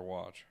sure to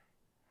watch.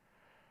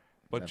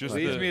 But That just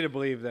Leads the, me to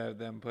believe that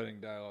them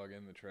putting dialogue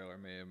in the trailer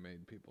may have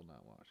made people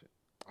not watch it.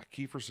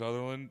 Kiefer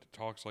Sutherland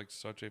talks like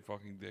such a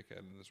fucking dickhead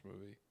in this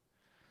movie.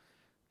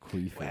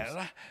 Queefers.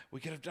 Well, we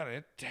could have done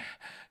it.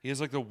 He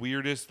has like the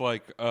weirdest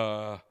like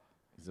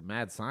He's a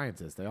mad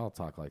scientist. They all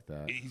talk like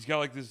that. he's got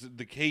like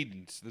the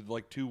cadence, the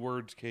like 2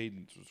 words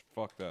cadence was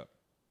fucked up.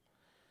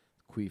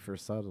 Queefer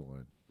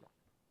Sutherland.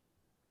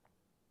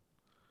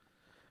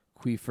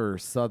 Queefer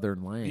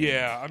Southern Land.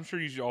 Yeah, I'm sure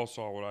you all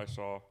saw what I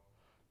saw.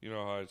 You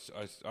know how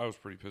I was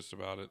pretty pissed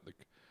about it. Like,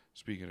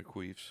 speaking of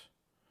queefs,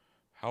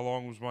 how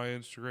long was my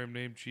Instagram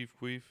name Chief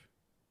Queef?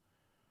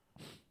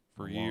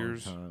 For A long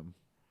years. time.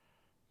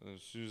 And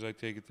as soon as I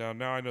take it down,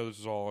 now I know this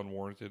is all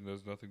unwarranted and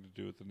has nothing to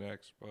do with the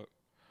next, but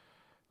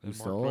then Who Mark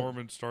stole it?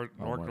 Norman Mark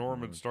Norman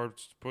Norman.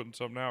 starts putting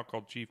something out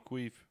called Chief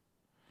Queef,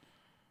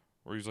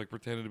 where he's like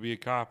pretending to be a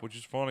cop, which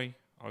is funny.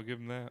 I'll give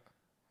him that.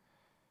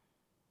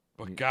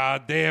 But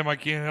goddamn, I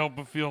can't help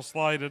but feel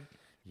slighted.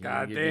 You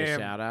wanna give me a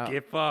shout out?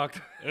 Get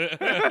fucked.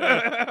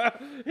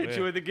 Hit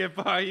you with the get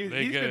fucked. He's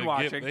been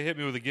watching. They hit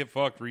me with a get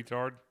fucked,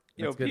 retard.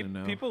 You know, That's good to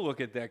know. people look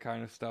at that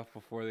kind of stuff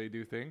before they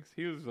do things.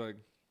 He was like,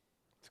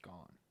 it's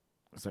gone.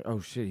 It's like, oh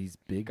shit, he's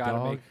big Gotta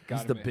dog. make- He's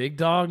gotta the make- big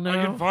dog I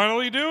can now.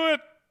 finally do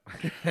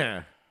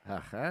it.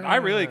 I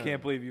really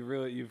can't believe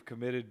you've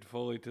committed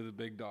fully to the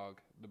big dog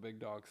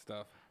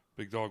stuff.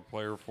 Big dog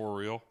player for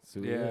real.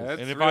 Yeah,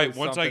 that's And if really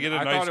once I something. get a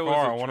I nice thought it was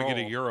car, a I want to get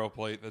a troll. Euro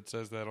plate that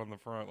says that on the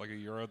front, like a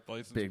Euro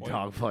license Big plate.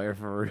 dog player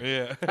for real.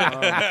 Yeah.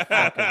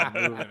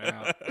 Fucking moving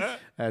out.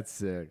 That's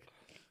sick.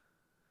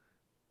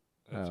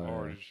 That's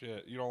hard as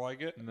shit. You don't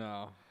like it?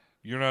 No.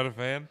 You're not a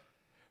fan?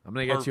 I'm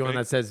gonna get you one that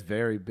Perfect. says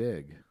very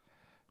big.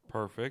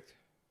 Perfect.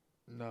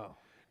 No.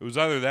 It was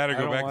either that or I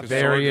go don't back want to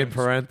that. Very in Sergeant.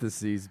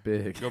 parentheses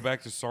big. Go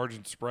back to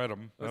Sergeant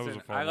Spread'em. That was a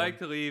Listen, fun I like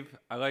one.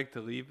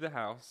 to leave the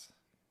house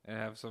and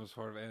have some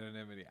sort of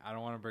anonymity. I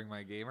don't want to bring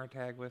my gamer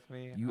tag with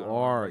me. I You don't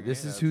wanna are. bring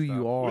This any is of who that you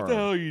stuff. are. What the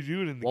hell are you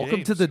doing in the Welcome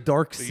to games? the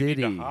Dark So you need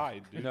to City.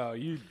 hide, dude. No,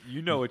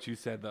 you know what you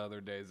said the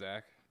other day,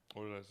 Zach,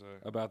 What did I say?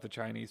 about the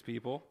Chinese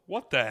people.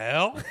 What the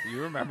hell?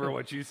 You remember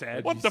what you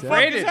said? What you the say?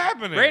 fuck is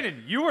happening?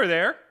 Brandon, you were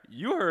there.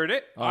 You heard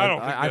it. Oh, I don't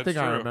think I that's think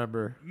I true.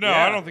 remember. No,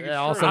 Yeah. I don't think it's Yeah,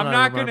 true. also- I'm I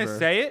not going to remember.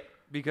 say it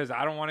because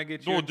I don't want to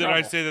get you Well, in did trouble.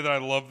 I say that I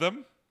love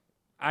them?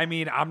 I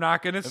mean, I'm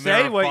not going to there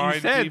say are what you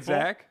fine said, people?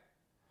 Zach.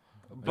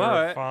 There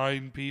are But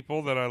fine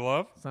people that I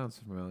love. Sounds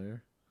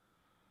familiar.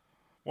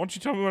 Why don't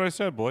you tell me what I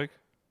said, Blake?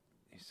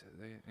 you said,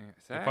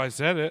 Zach, If I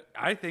said it,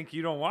 I think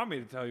you don't want me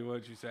to tell you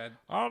what you said.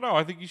 I don't know.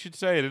 I think you should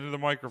say it into the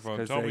microphone.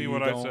 Because Tell me what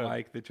you I don't said.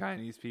 like the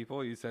Chinese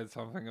people. You said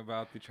something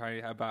about the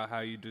Chinese, about how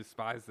you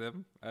despise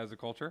them as a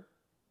culture.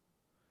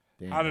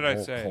 Damn, How did the I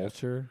whole say it?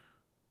 culture?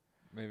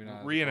 Maybe not.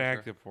 as a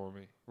Reenact culture. it for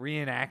me.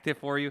 Reenact it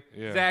for you,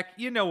 Yeah. Zach.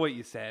 You know what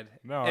you said.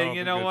 No, I and don't you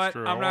think know that's what?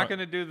 true. I'm I not want going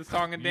to do the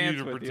song and you dance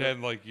to with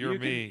pretend like you're you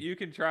me. You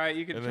can try.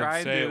 You can and try then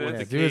and say do it with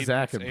this. the Yeah, do a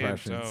Zach cadence and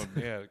impressions.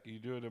 tone. Yeah, can you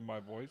do it in my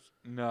voice?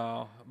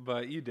 No,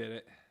 but you did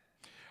it.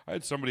 I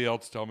had somebody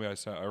else tell me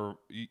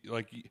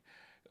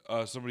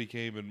somebody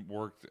came and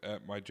worked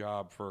at my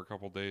job for a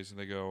couple days, and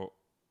they go,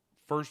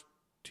 first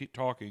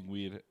talking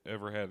we had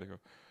ever had, they go,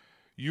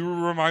 you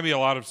remind me a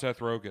lot of Seth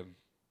Rogen.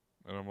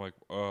 And I'm like,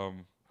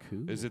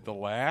 Cool. is it the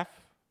laugh?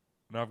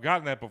 Now, I've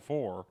gotten that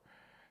before,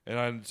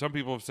 and some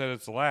people have said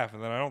it's the laugh,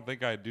 and then I don't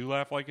think I do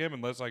laugh like him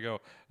unless I go,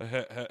 like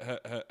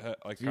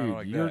kind Dude, of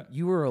like that.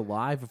 you were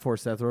alive before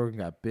Seth Rogen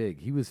got big.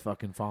 He was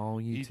fucking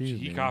following you too.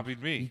 He man.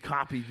 copied me. He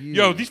copied you.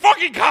 Yo, these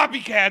fucking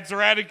copycats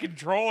are out of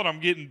control, and I'm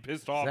getting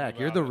pissed off. Zach,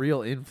 you're about the it. real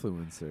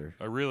influencer.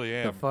 I really The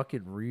am.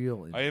 fucking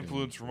real. I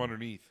influence from influencer.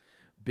 underneath.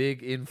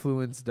 Big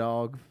influence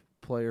dog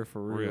player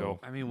for real. Real.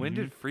 I mean, when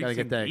did Freaks Gotta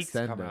get and that Geeks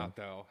come extendo. out,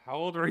 though? How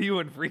old were you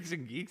when Freaks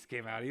and Geeks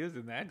came out? He was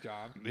in that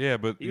job. Yeah,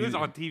 but He was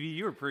on TV.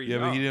 You were pretty Yeah,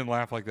 young. but he didn't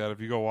laugh like that. If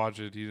you go watch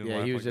it, he didn't. Yeah,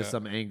 laugh he was like just that.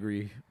 some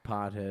angry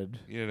pothead.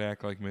 He didn't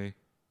act like me.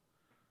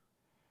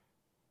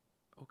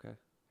 Okay.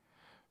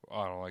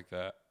 I don't like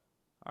that.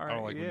 All I right.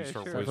 don't like when you yeah,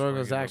 start sure. Seth whispering Rogen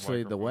was into the actually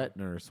the microphone. wet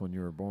nurse when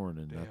you were born,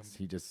 and Damn.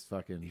 he just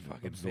fucking,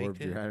 fucking absorbed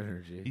faked your it.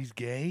 energy. He's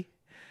gay.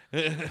 You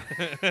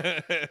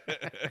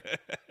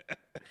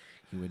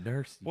a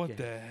nurse? You What gay.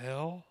 the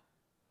hell?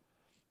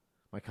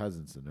 My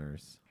cousin's a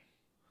nurse.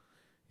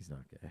 He's not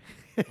gay.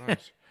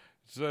 Nice.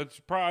 So it's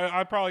probably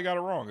I probably got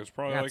it wrong. It's I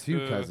probably got like two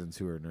the, cousins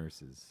who are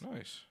nurses.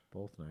 Nice.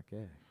 Both not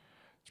gay.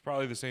 It's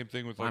probably the same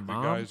thing with My like the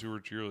mom? guys who were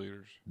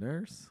cheerleaders.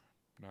 Nurse?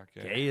 Not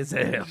gay. Gay as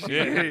hell.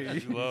 Yeah,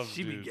 she loves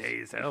She be dudes. gay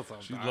as hell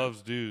sometimes. She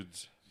loves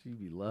dudes. She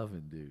be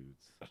loving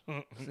dudes.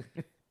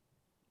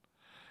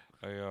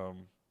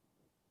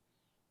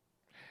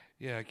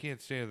 Yeah, I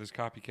can't stand this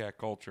copycat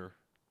culture.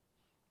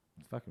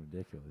 It's fucking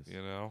ridiculous.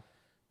 You know,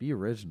 Be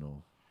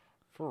original.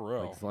 for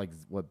real. Like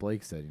what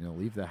Blake said,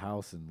 leave the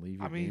house and leave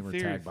your I mean, gamer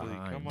tag seriously,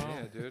 behind. come on.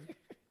 Yeah, dude.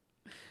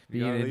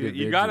 Be an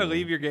You gotta individual.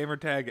 leave your gamer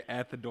tag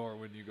at the door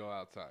when you go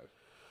outside.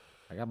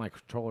 I got my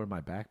controller in my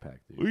backpack,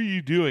 What dude. are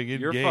you doing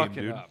in You're game,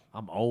 fucking dude? up.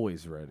 I'm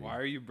always ready. Why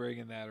are you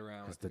bringing that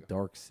around? It's With the you?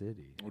 dark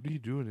city. What are you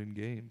doing in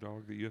game,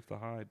 dog? That you have to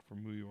hide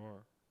from who you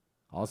are.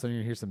 All of a sudden,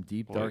 you hear some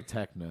deep, Blake. dark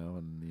techno,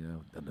 and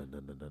dun, dun,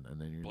 dun, dun, dun, and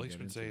then you're. Blake's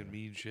been saying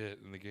mean shit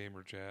in the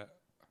gamer chat.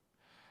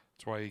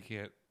 That's why he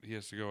can't. He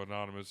has to go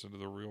anonymous into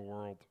the real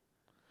world.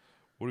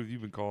 What have you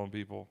been calling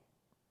people?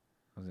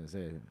 I was gonna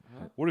say.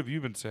 What have you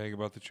been saying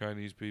about the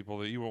Chinese people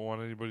that you won't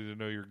want anybody to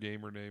know your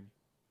gamer name?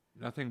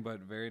 Nothing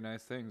but very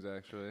nice things,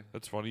 actually.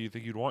 That's funny. You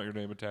think you'd want your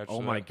name attached? Oh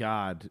to my that.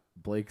 God!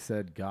 Blake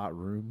said, "Got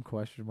room?" ?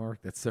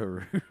 That's so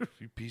rude.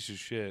 You piece of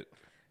shit.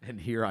 And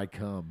here I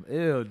come.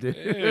 Ew, dude.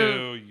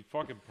 Ew, you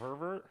fucking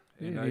pervert.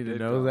 You And I need to did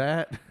know come.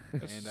 that.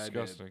 That's And I did.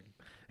 disgusting.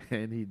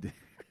 And he did.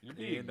 You're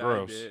being And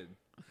gross. I did.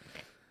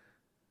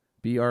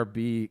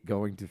 BRB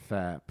going to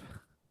FAP.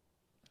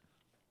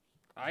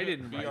 I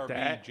didn't write BRB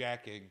that.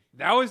 jacking.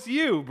 That was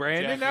you,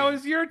 Brandon. That Jackie.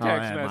 was your Oh,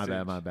 text yeah,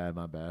 message. my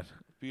bad.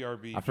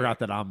 BRB. I forgot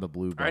that I'm the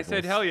blue bubbles. I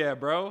said, hell yeah,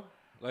 bro.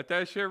 Let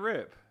that shit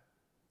rip.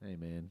 Hey,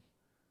 man.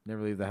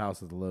 Never leave the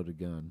house with a loaded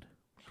gun.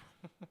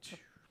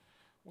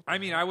 I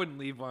mean, I wouldn't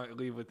leave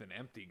with an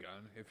empty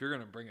gun. If you're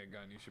going to bring a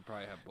gun, you should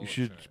probably have You bullets.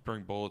 should in it.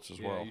 bring bullets as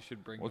Yeah, well. you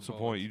should bring What's the the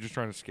point? bullets. You just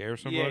trying to scare Yeah,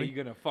 somebody?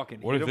 you're going to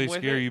fucking What hit if they 'em with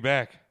scare it? you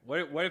back?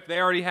 What if they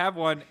already have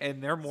one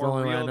and they're the more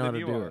only way I real know how than to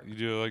you do are? it. You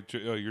do like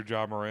your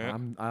jaw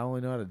Morant? I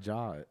only know how to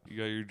jaw it. You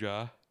got your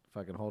jaw?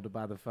 Fucking hold it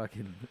by the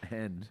fucking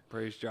end.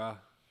 Praise Jah.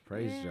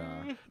 Praise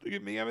jaw. Look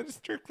at me, I'm in the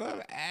strip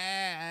club.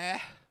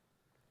 Ah.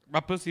 My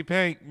pussy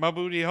pink, my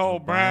booty hole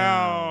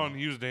Brown. brown.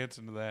 He was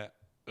dancing to that.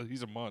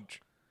 He's a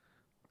munch.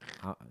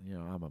 I'm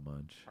a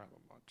munch. I'm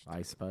a munch.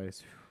 Ice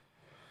Spice.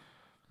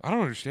 I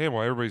don't understand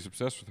why everybody's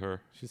obsessed with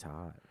her. She's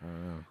hot. I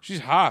don't know. She's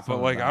hot, but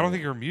Something like I about don't it.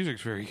 think her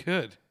music's very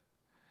good.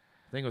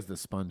 I think it was the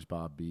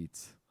SpongeBob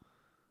beats.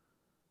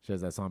 She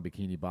has that song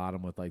Bikini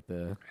Bottom with like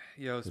the.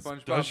 Yo,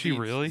 SpongeBob Does she beats.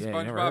 really? Yeah, you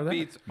never heard SpongeBob of that?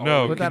 beats.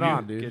 No, Put that can you-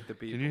 on, dude. Get the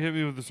people. Can you hit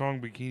me with the song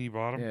Bikini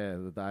Bottom?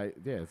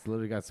 Yeah, it's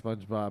literally got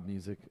SpongeBob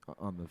music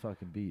on the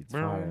fucking beats.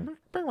 Fire.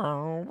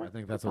 I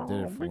think that's what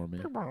did it for me.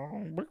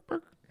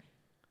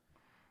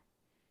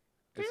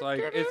 It's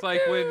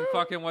like when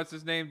fucking what's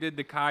his name did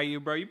the Caillou,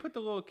 bro. You put the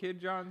little Kid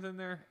Johns in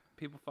there,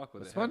 people fuck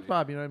with it. heavy.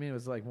 SpongeBob, you know what I mean? It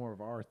was like more of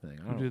our thing.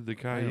 I Who don't- did the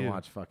I didn't Caillou?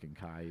 watch fucking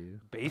Caillou.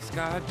 Bass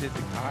God did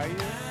the Caillou.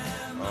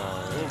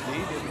 Lil D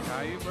did the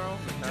Caillou, bro.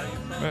 The Caillou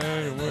song.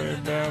 Man, what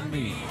about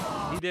me?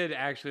 He did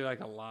actually like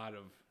a lot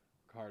of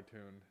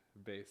cartoon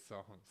based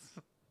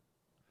songs.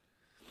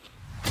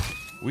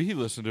 We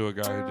listened to a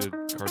guy who did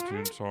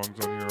cartoon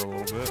songs on here a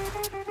little bit.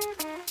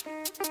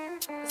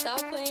 Stop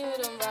playing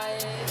with them,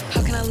 Riot.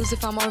 How can I lose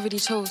if I'm already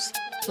chose?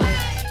 Like,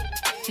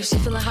 if she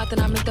feeling hot, then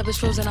I make that bitch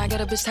frozen. I get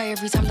a bitch tired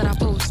every time that I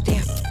post.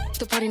 Damn, if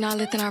the party not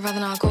lit, then I'd rather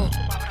not go.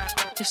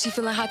 If she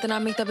feeling hot, then I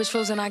make that bitch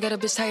frozen. I get a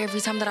bitch tired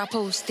every time that I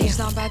post. Damn, it's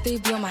not bad, they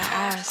be on my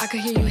ass. I could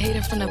hear you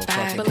hating from the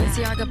back.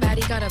 Balenciaga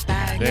baddie got a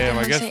bag. Damn,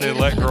 I Nigga, guess munching, they ate it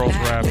let from the girls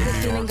back. rap in Nigga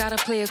New feeling York. gotta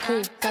play it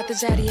cool. Got the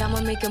zaddy, I'ma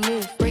make a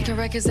move. Breaking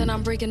records and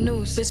I'm breaking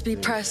news. Bitch be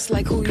pressed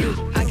like who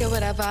you? I get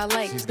whatever I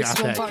like. She's Bitches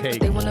got won't that bark, but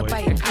cake, they wanna boy.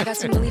 bite. I got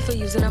some million for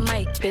using a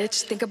mic,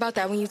 bitch. Think about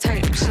that when you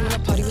type. She wanna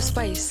party with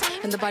spice,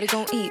 and the body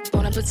gon' eat.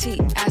 Bon appetit,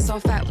 ass on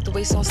fat with the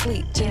waist on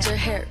sleep. Ginger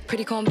hair,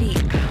 pretty con beat.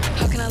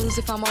 How can I lose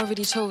if I'm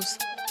already chose?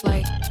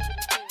 Like,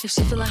 if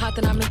she feeling hot,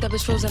 then I make that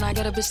bitch frozen. I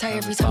get a bitch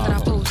tired every time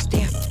that I post.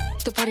 Damn,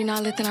 if the party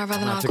not lit, then I'd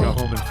rather I'm not to go go.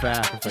 home and fap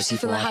if I If she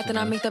keep feeling hot, watching then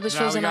I this. make that bitch Nah,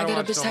 we frozen. I gotta get a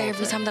watch bitch the tired whole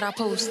every thing. time that I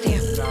post. Nah,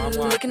 I'm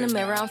Damn, look in the watching.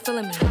 mirror, I'm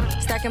feeling me.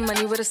 Stacking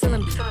money with a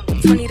ceiling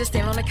beat. 20 to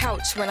stand on the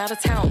couch, run out of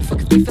town.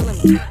 Fuck if they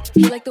feeling me.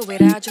 He like the way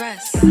that I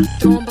dress.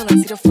 Throwing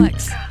Balenci to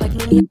flex. Like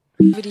me,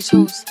 already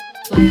chose.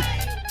 Like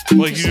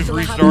you just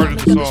restarted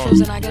the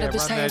song. I get a Yeah, bitch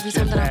run tired that every shit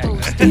time that I back.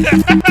 post.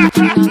 Damn,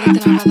 party not lit, then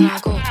I'd rather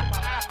not go.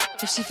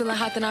 If she feeling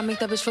hot, then I make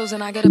that bitch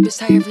frozen. I get a bitch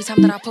tired every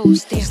time that I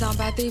post. Damn, it's not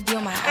bad, they be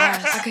on my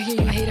ass. I could hear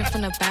you hating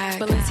from the back.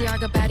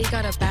 Balenciaga baddie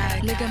got a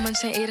bag. Nigga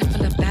munching, ate it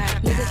from the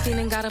back. Nigga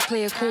feeling gotta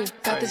play it cool.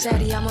 Got the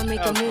zaddy, I'ma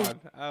make a That was move. fun.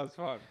 That was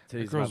fun.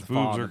 Titties Girls' about to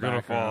fall boobs in are the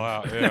gonna fall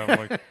background. out. Yeah,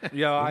 I'm like,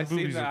 Yo, I the seen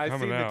boobies are I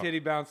coming seen the out. titty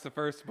bounce the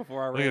first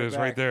before I ran look at it. it It's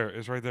back. right there.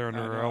 It's right there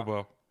under I her know.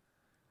 elbow.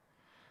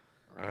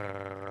 I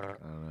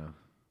don't know.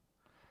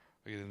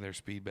 Get in there,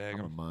 speed bag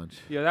I'm a 'em. munch.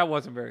 Yeah, that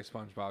wasn't very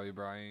SpongeBob,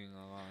 bro. I ain't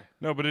gonna lie.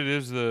 No, but it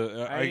is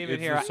the. I didn't even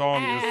it's hear the a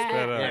song that's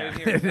sped up. I didn't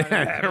hear it.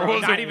 There Bro,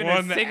 wasn't not even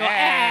one a single.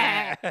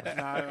 Not at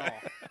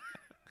all.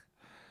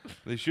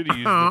 They should have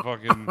used the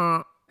fucking.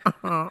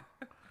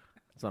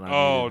 That's what I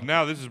Oh, needed.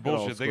 now this is old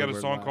bullshit. They got a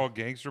Squidward song laugh. called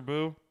Gangster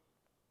Boo.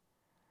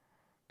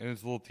 And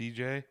it's little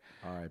TJ.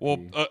 R.I.P.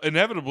 Well,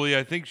 inevitably,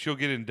 I think she'll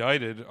get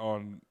indicted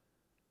on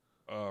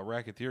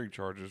racketeering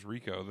charges,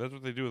 RICO. That's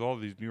what they do with all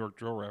these New York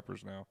drill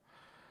rappers now.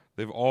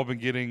 They've all been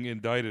getting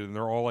indicted, and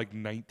they're all like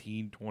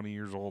 19, 20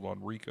 years old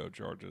on RICO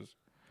charges.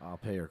 I'll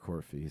pay her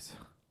court fees.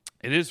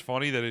 It is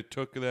funny that it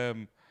took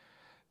them,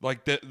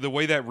 like the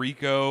way that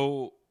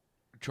RICO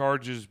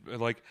charges,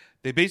 like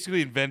they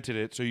basically invented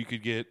it so you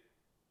could get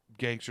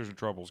gangsters in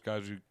troubles,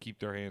 guys who keep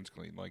their hands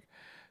clean, like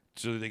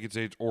so that they could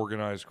say it's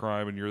organized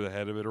crime and you're the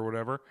head of it or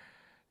whatever.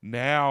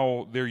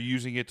 Now they're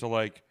using it to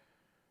like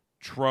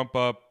trump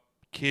up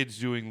kids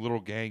doing little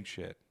gang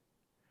shit.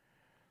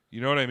 You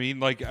know what I mean?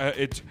 Like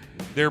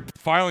they're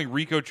filing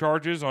RICO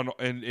charges on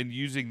and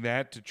using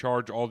that to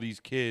charge all these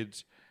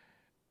kids,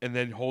 and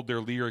then hold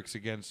their lyrics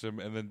against them,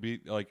 and then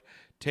be like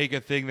take a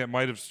thing that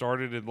might have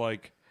started in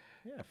like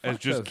as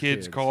just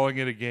kids calling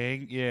it a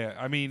gang. Yeah,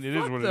 I mean, it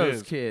is what it is.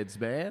 Those kids,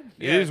 man.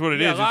 It is what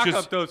it is. Lock It's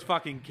just up those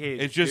fucking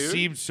kids. It just dude.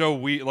 seems so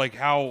weird, like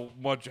how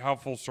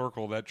full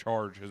circle that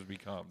charge has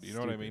become. Do you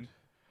know what I mean?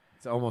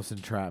 It's almost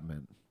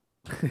entrapment.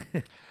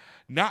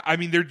 I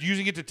mean, they're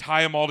using it to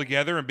tie them all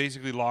together and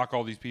basically lock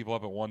all these people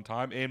up at one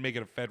time and make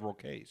it a federal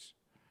case.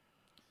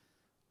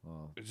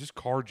 Is this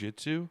car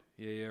jitsu?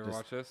 Yeah, you ever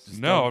watch this?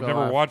 No, I've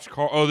never watched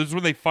car. Oh, this is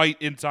when they fight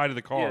inside of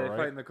the car, Yeah, they right?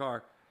 fight in the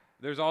car.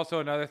 There's also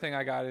another thing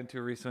I got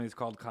into recently. It's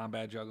called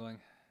combat juggling.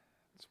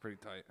 It's pretty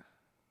tight.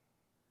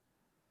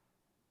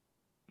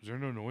 Is there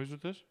no noise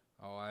with this?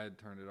 Oh, I had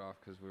turned it off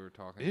because we were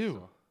talking.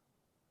 Ew. So.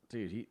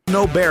 Dude,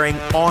 no bearing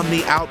on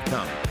the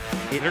outcome.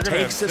 It They're gonna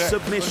takes a have sex.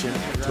 submission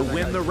to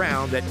win the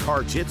round at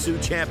Car-Jitsu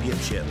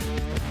Championship.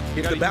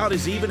 If the bout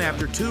is even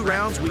after 2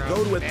 rounds, we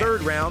go to a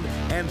 3rd round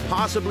and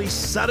possibly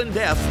sudden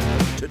death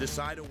to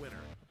decide a winner.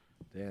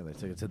 Damn, they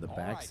took it to the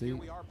back seat.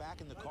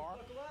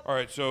 All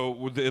right,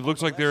 so it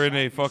looks like they're in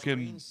a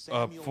fucking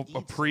a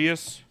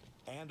Prius,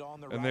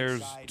 and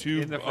there's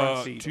two In the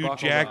front seat, buckled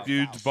jack up.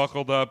 dudes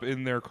buckled up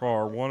in their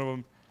car. One of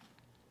them.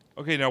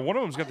 Okay, now one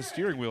of them's got the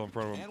steering wheel in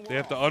front of them. They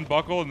have to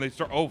unbuckle and they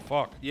start. Oh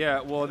fuck! Yeah,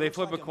 well, they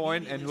flip a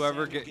coin, and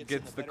whoever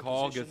gets the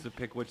call gets to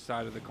pick which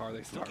side of the car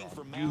they start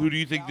on. Who do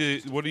you think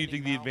what do you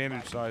think the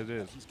advantage side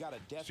is?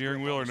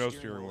 Steering wheel or no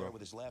steering wheel?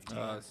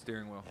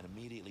 Steering wheel.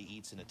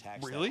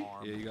 Really?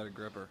 Yeah, you got a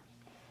gripper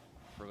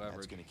for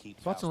leverage.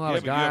 It's watching a lot Yeah,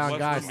 of but you have guy on less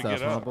guy room to stuff,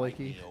 get huh, up.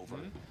 Blakey?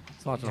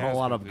 It's watching a whole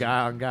lot of guy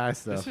on guy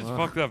stuff. This is huh?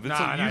 fucked up. It's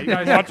Nah, you you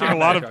guys watching have a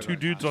lot of combat two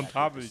juggling. dudes on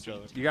top of each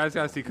other. You guys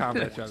gotta see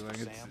combat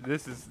juggling.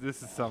 This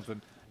is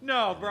something.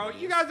 No, bro,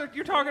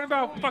 you're talking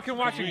about fucking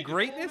watching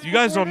greatness. You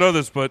guys before don't know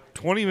this, but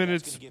 20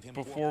 minutes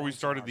before we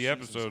started the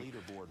episode,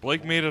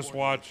 Blake made us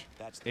watch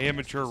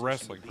amateur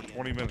wrestling for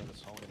 20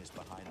 minutes.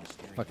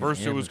 Fucking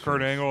First it was amateurs.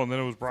 Kurt Angle, and then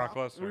it was Brock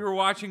We Lesnar. were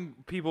watching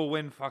people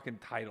win fucking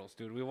titles,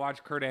 dude. We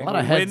watched Kurt Angle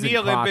lot of win heads the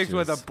and Olympics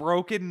with a crotches.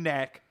 broken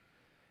neck.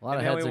 A lot And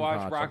of then heads we and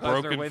watched crotches. Brock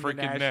Lesnar Broken win the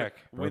freaking neck.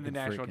 Broken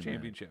national freaking neck.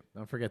 championship.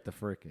 Don't forget the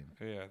frickin'.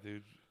 Yeah,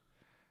 dude.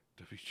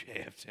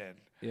 WJF 10.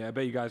 Yeah, I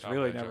bet you guys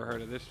really never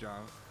heard of this,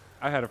 John.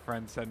 I had a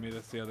friend send me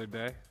this the other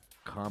day.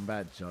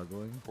 Combat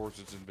juggling. Of course,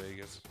 it's in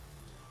Vegas.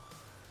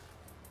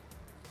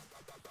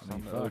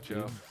 Some fuck, Ocho.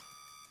 dude.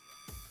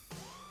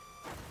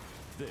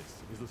 This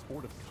is the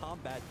sport of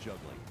combat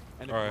juggling.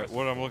 All right,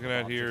 what I'm looking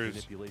at here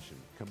is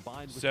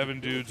 7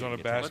 dudes on a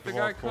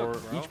basketball court.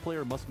 Each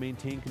player must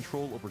maintain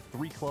control over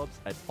 3 clubs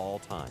at all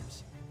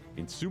times.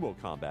 In sumo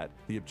combat,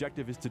 the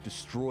objective is to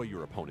destroy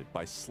your opponent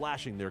by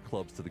slashing their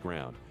clubs to the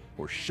ground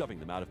or shoving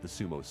them out of the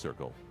sumo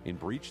circle. In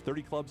Breach,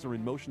 30 clubs are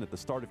in motion at the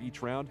start of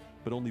each round,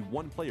 but only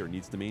one player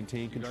needs to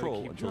maintain gotta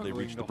control keep until they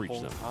juggling reach the the breach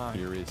whole zone. time.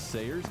 Here is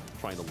Sayers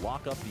trying to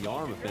lock up the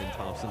arm of Ben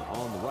Thompson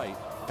on the right,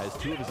 has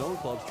 2 of his own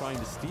clubs trying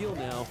to steal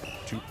now,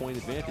 2-point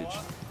advantage.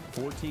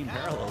 14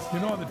 parallels.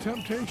 You know, the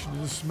temptation to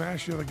just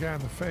smash the other guy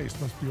in the face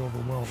must be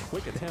overwhelming.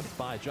 Quick attempt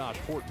by Josh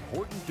Horton.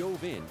 Horton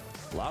dove in.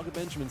 Lauga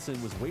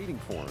Benjaminson was waiting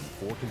for him.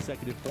 4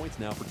 consecutive points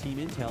now for Team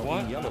Intel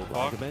What in yellow. the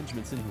fuck? Lauga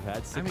Benjaminson, who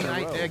had 6 I mean, in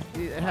a row.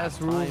 it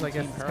has rules. I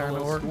guess it's kind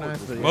of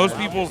organized. But Most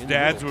yeah. people's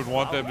dads would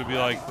want them to be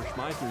like, For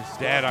Schmeisser's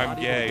Dad, I'm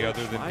body gay, hold.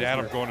 other than Dad,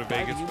 I'm Schmeisser going to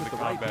Vegas diving in for with the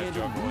right combat hand and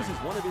juggling. loses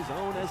one of his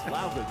own as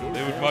Lauga goes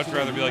They would down much to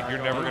rather the be like, knee.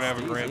 "You're never gonna have a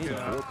Stays in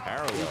grandson." for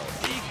parallel.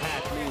 Big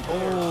hat move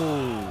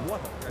there.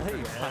 What a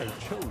play by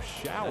Joe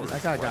Showers.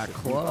 That guy got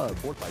clubbed.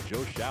 Report by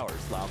Joe Showers.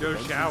 Lauga Joe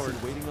Benjaminson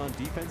Showers. waiting on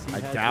defense. He I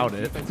has doubt no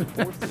it. defensive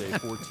force today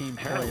for Team Playing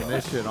Parallel.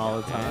 this shit all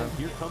the time. And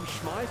here comes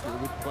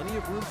Schmeisser with plenty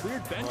of room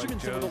cleared.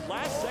 Benjaminson with a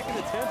last-second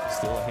attempt.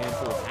 Still a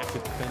handful of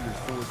active defenders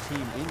for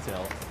Team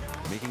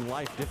Intel, making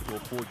life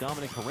difficult for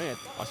Dominic Harant.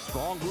 A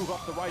strong move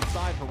up the right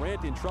side.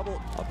 Harant in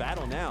trouble. A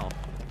battle now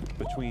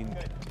between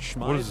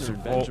What is Schmeisser this,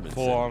 and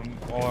full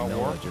Benjaminson. on all-out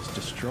war? Just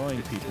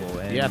destroying people.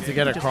 And You have to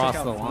get just across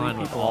took the out 3 line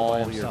with people all by all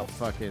your himself.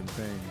 fucking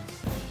things.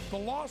 The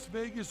Las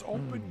Vegas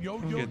Open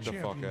Yo-Yo Get the fuck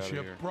outta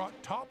Championship here.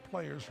 brought top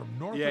players from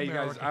North Yeah, you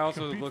America guys, I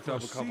also to compete looked for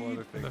up a couple seed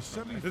other in the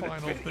things.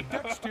 semifinals. The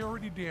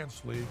Dexterity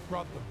Dance League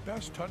brought the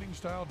best tutting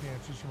style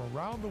dancers from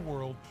around the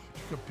world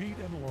to compete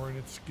and learn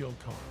at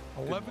SkillCon.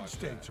 11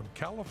 states from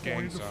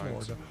California Gang to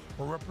signs. Florida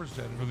were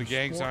represented For in the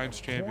Gang sport Signs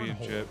of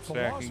Championship, cornhole. The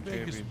Las stacking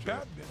Vegas championship.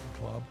 Badminton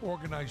Club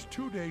organized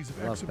 2 days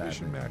of Love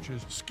exhibition badminton.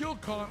 matches.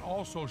 SkillCon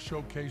also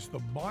showcased the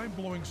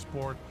mind-blowing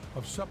sport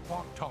of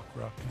Sepak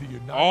Takraw to the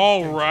United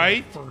All States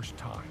right. for the first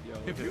time. Yo,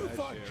 If look you at that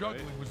thought shit,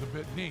 juggling right? was a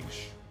bit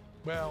niche,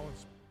 well,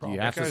 it's Do probably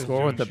you have to guy's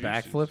score with the doing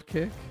jutsus. backflip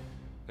kick?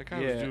 That guy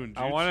was Yeah, doing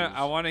I want jutsus. to.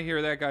 I want to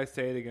hear that guy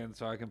say it again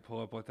so I can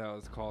pull up what that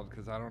was called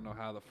because I don't know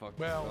how the fuck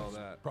to well, spell it's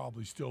that.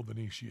 probably still the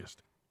nichiest.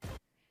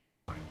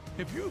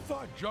 If you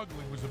thought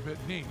juggling was a bit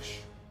niche,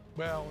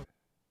 well,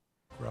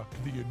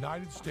 to the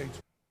United States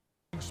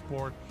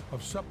sport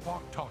of Sepak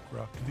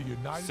Takraw to the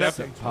United Sepak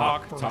States for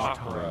the first Takraw.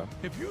 time.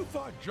 If you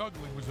thought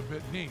juggling was a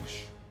bit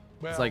niche,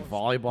 well, like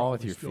volleyball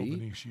with probably your still feet?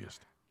 the nichiest.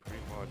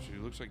 Pretty much.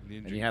 It looks like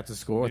ninja. And you have to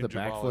score with a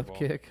ninja backflip volleyball.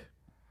 kick?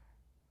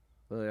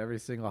 Well, every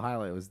single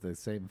highlight was the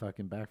same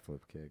fucking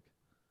backflip kick.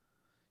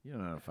 You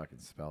don't know how to fucking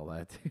spell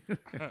that,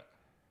 dude.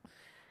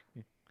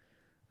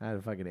 I had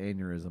a fucking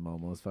aneurysm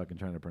almost fucking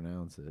trying to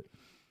pronounce it.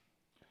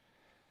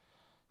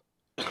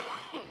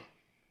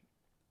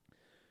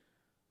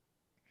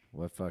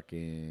 What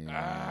fucking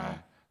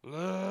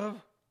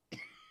love?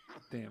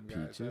 Damn,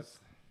 guys. peaches?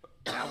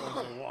 That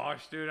was a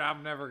wash, dude.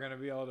 I'm never going to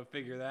be able to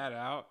figure that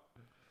out.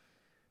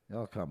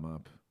 It'll come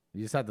up.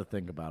 You just have to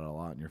think about it a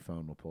lot, and your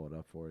phone will pull it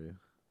up for you.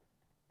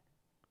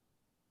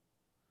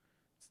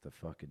 It's the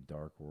fucking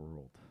dark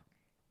world.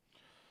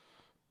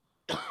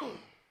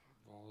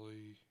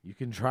 Volley. You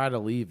can try to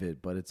leave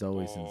it, but it's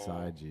always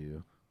inside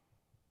you.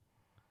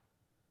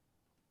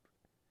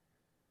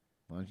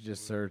 Why don't you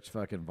just search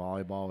fucking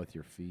volleyball with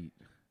your feet?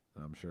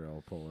 I'm sure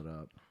I'll pull it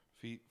up.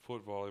 Feet,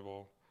 foot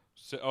volleyball.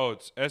 It's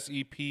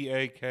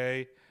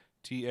SEPAKTAKRAW.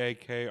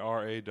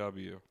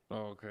 Oh,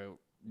 okay.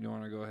 You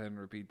want to go ahead and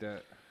repeat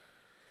that?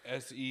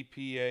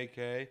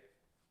 SEPAKTAKRAW.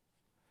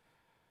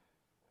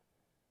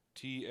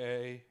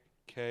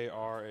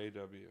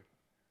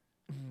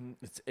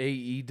 It's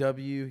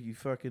AEW, you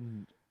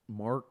fucking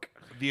mark.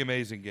 The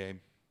Amazing Game.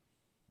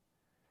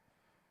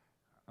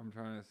 I'm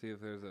trying to see if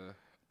there's a...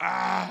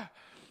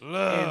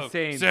 Love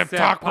insane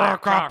Sepak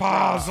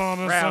Takraw on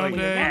a rally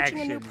Sunday. action,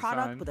 a new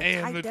product with a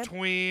And tight the dead-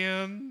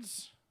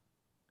 Twins.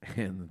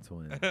 And the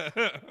Twins.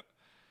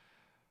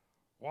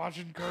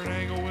 Watching Kurt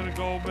Angle win a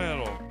gold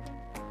medal.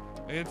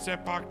 And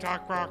Sepak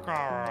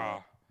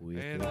Takraw.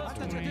 And the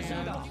Twins.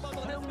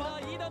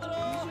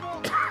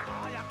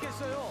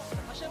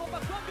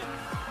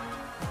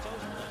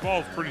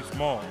 Ball's pretty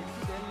small.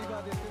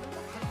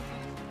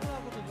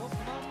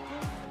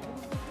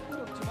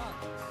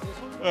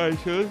 Alright,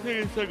 so this thing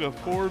is like a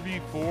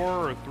 4v4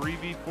 or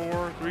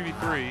 3v4,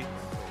 3v3.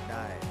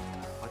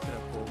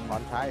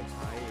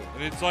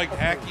 And it's like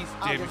hacky.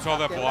 Damn, you saw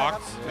that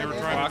blocks they were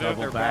trying to do?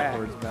 Their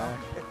backwards back.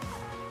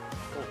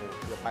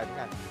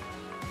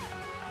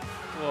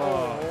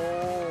 Oh,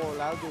 Whoa.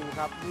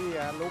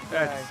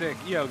 That's sick.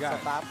 Yo, guys.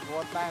 All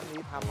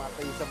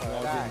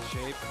in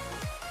shape.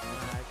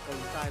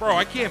 Bro,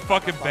 I can't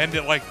fucking bend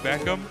it like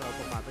Beckham.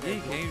 Yeah,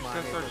 you can't. You just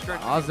gotta start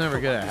stretching. I was never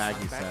good at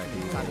hacky sack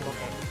either.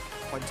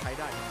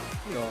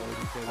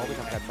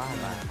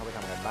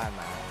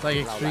 It's like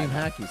extreme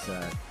hacky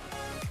sack.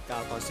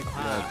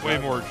 Way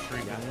more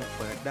extreme.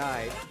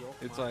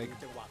 It's like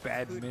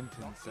badminton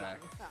sack.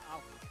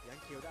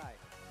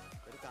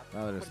 I'd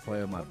rather just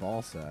play with my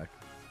ball sack.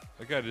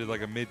 That guy did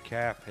like a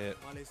mid-calf hit.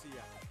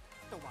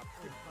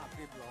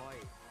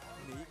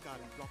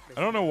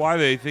 I don't know why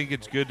they think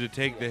it's good to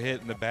take the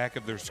hit in the back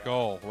of their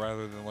skull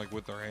rather than like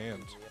with their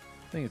hands.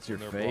 I think it's your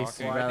When they're face.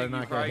 blocking. You'd Well, I rather think you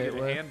not get probably hit get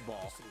a with.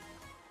 handball.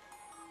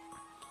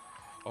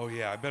 Oh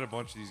yeah, I bet a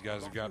bunch of these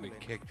guys have gotten it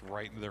kicked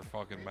right into their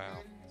fucking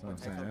mouth. That's what I'm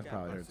saying. That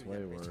probably hurts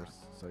way worse.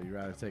 So you'd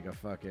rather take a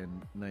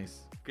fucking nice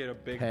Get a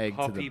big peg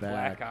to the puffy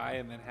back. black eye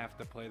and then have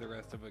to play the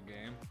rest of a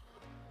game.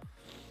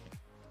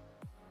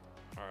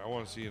 All right, I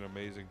want to see an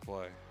amazing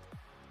play.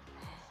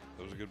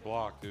 That was a good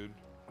block, dude.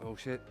 Oh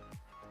shit.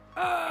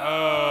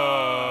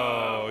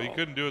 Oh, he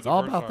couldn't do it. It's the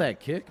all first about time. that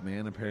kick,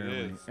 man, apparently.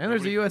 is. And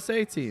there's a Nobody-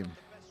 USA team.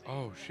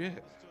 Oh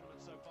shit!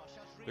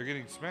 They're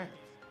getting smacked.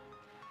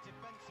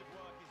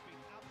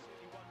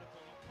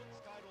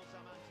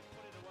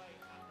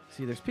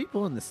 See, there's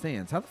people in the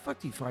stands. How the fuck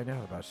do you find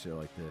out about shit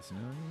like this? You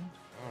know what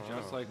I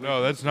mean? Just like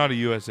No, that's not a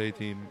USA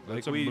team.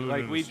 That's Like a Moon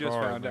and a we just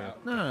Star, found man.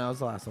 out. No, that was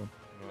the last one.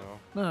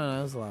 No. No,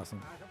 that was the last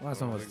one.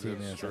 Last one was think Team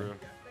that's USA. true.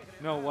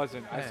 No, it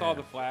wasn't. I saw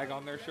the flag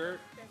on their shirt.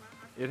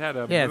 It had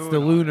a Yeah, it's moon the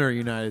on lunar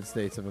United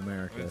States of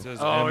America. It says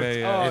Oh,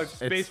 MAS. it's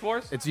Space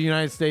Force? It's the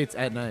United States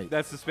at night.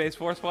 That's the Space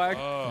Force flag?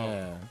 Oh,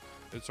 Yeah.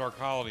 it's our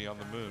colony on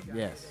the moon.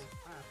 Yes.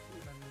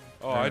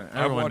 Oh, I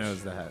Everyone watched,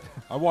 knows that.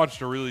 I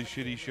watched a really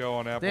shitty show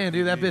on Apple. Damn,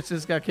 dude, that TV. bitch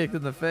just got kicked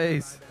in the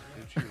face.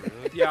 Did she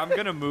really? Yeah, I'm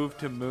going to move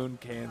to Moon,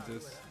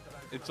 Kansas.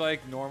 It's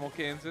like normal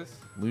Kansas,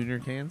 Lunar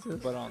Kansas?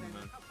 but on the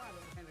moon.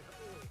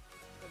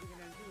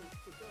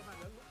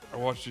 I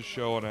watched this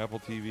show on Apple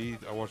TV.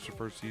 I watched the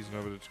first season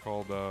of it. It's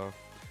called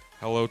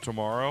Hello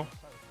Tomorrow.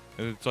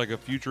 And it's like a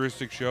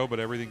futuristic show, but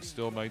everything's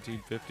still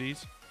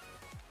 1950s.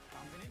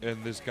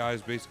 And this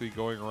guy's basically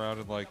going around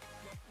and like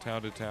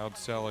town to town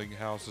selling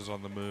houses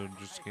on the moon,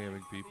 just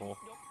scamming people.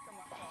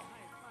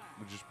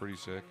 Which is pretty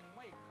sick.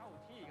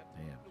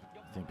 Damn.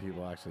 You think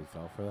people actually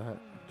fell for that?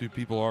 Dude,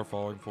 people are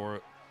falling for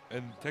it.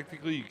 And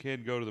technically you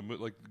can go to the moon.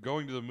 Like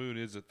going to the moon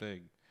is a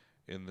thing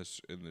in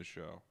this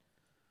show.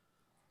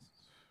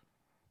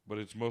 But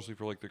it's mostly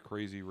for like the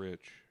crazy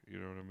rich. You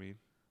know what I mean?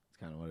 It's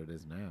kind of what it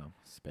is now.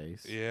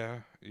 Space. Yeah,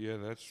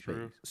 that's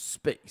true.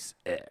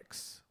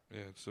 SpaceX. Yeah,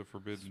 it's the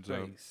forbidden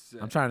zone.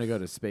 I'm trying to go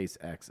to Space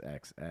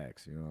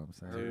XXX. You know what I'm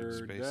saying? Dude,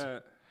 Heard space.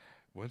 that.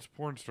 Once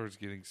porn starts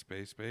getting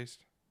space-based,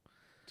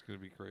 it's gonna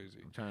be crazy.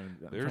 I'm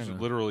There's trying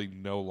to literally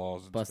no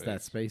laws in bust space.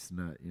 that space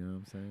nut. You know what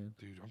I'm saying?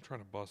 Dude, I'm trying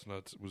to bust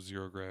nuts with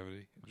zero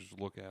gravity. Just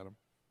look at them.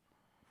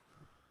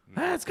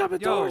 Ah, it's coming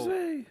Yo. towards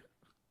me.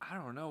 I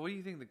don't know. What do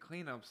you think the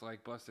cleanup's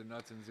like busting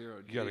nuts in zero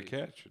G? You gotta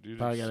catch it, dude.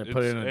 Probably It's- got to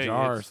put it in a hey,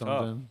 jar or it's tough.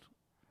 something.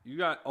 You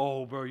got,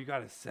 bro, you got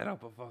to set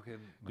up a fucking,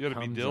 You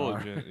gotta be cum jar.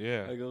 diligent.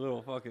 Yeah, like a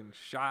little fucking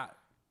shot.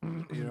 You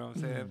know what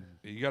I'm saying?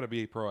 you gotta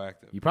be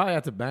proactive. You probably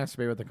have to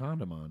masturbate with a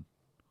condom on.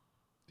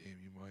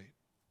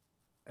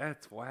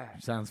 That's whack.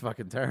 Sounds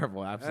fucking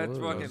terrible.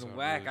 Absolutely. That's fucking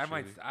whack.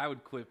 Really I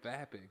would quit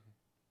vapping.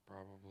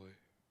 Probably.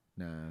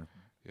 Nah.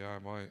 Yeah, I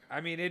might.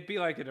 I mean, it'd be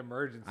like an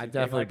emergency. I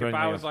definitely thing. Like if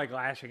I bring was a- like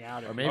lashing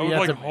out. or At maybe I you would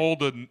have like to-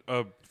 hold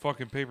a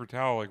fucking paper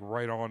towel like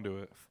right onto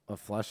it. A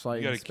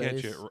fleshlight You in gotta catch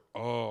space? it.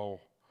 Oh,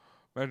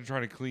 imagine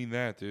trying to clean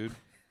that, dude.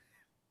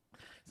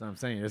 That's what I'm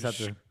saying. You just have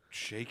to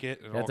shake it.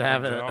 And you all have to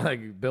have comes it out.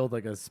 like build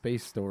like a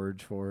space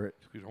storage for it.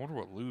 Dude, I wonder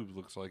what lube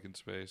looks like in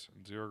space.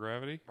 In zero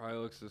gravity? Probably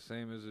looks the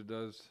same as it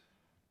does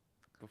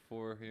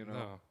before. You know.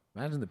 No.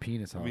 Imagine the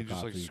penis I mean, just,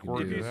 helicopter. like, you can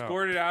squirting do. You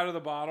squirt it out of the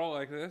bottle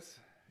like this.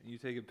 You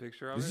take a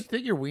picture of Does it. you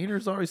think your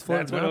wiener's always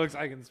floating That's what it up looks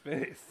like in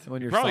space.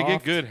 when you're Probably soft?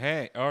 get good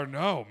hang. Or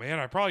no, man,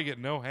 I probably get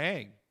no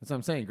hang. That's what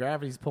I'm saying.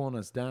 Gravity's pulling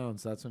us down,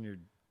 so that's when you're,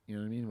 you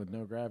know what I mean? With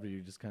no gravity,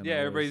 you're just kind of Yeah,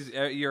 everybody's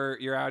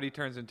your Audi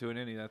turns into an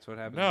innie. That's what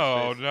happens.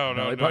 No, in space. no,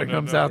 no, Belly no, button no,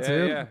 comes no. out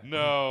too? Yeah.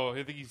 No,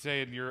 I think he's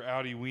saying your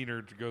Audi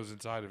wiener goes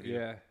inside of you.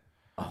 Yeah.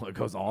 Oh, it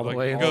goes all the Like,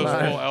 way it goes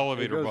inside. full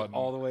elevator It goes button.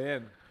 all the way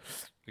in.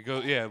 It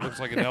goes, yeah, it looks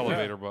like an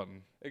elevator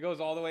button. It goes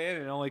all the way in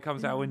and it only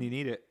comes out when you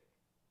need it.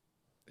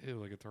 Ew,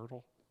 like a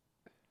turtle.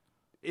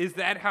 Is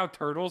that how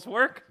turtles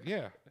work?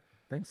 Yeah. I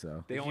think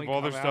so. They They only keep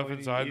all their come out stuff when you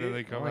inside, need and then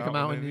it? they come Only out, come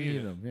out when when they you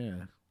need need it. them.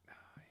 Yeah.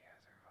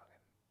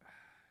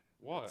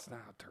 What? That's not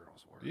how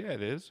turtles work. Yeah,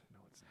 it is. No,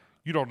 it's not.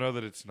 You don't know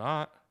that it's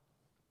not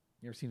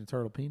You ever seen a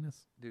turtle penis?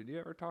 Dude, you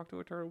ever talk to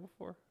a turtle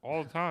before?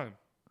 all the time.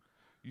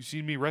 You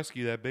seen me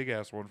rescue that big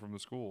ass one from the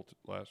school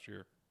last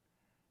year.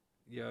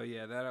 Yo,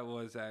 yeah, that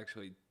was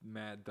actually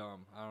mad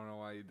dumb. I don't know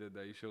why you did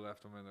that. You should have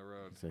left him in the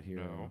road. It's a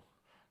hero. No.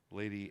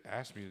 Lady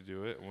asked me to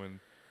do it. When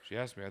she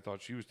asked me, I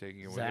thought she was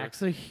taking it with Zach's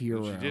her. a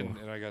hero. But she didn't,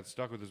 and I got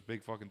stuck with this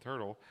big fucking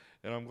turtle.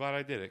 And I'm glad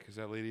I did it because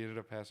that lady ended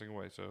up passing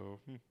away. So,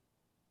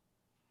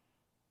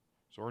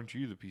 so aren't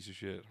you the piece of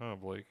shit, huh,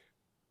 Blake?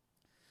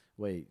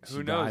 Wait, Who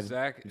she knows,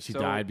 died- Zach? She So-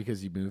 died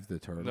because you moved the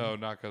turtle. No,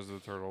 not because of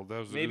the turtle. That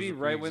was it Maybe was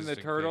a right when the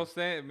pre-existing turtle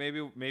thing.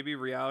 thing, maybe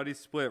reality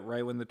split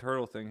right when the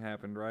turtle thing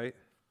happened, right?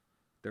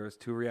 There was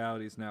two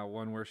realities now,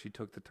 one where she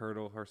took the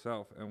turtle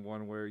herself and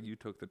one where you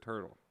took the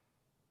turtle.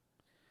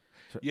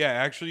 Yeah,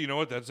 actually, you know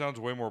what? That sounds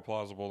way more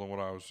plausible than what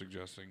I was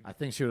suggesting. I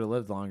think she would have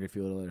lived longer if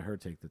you would have let her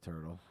take the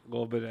turtle. A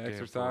little bit of Damn, for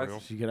exercise, real.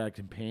 She could have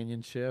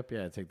companionship.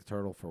 Yeah, take the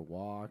turtle for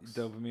walks.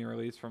 dopamine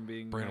release from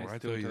being Brandon, nice when I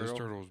to tell a you turtle. this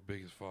turtle was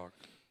big as fuck.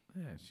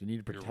 Yeah, she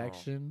needed You're wrong.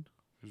 protection.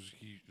 It was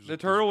The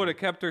turtle would have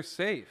kept her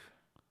safe.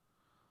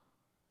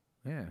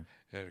 Yeah,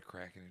 It had a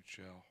crack in its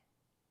shell.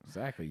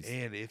 exactly.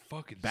 And it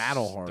fucking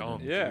Battle hardened.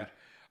 stunk, Yeah. dude.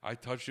 I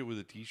touched it with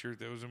a T-shirt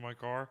that was in my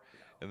car,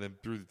 and then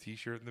threw the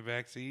T-shirt in the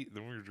back seat.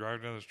 Then we were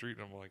driving down the street,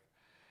 and I'm like,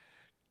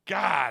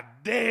 "God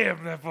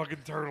damn, that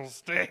fucking turtle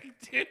stank,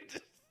 dude!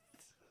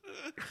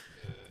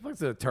 What's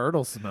the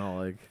turtle smell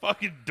like?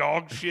 Fucking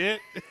dog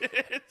shit."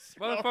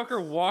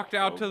 Motherfucker walked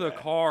out to the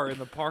car in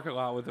the parking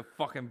lot with a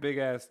fucking big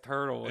ass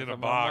turtle In with a him.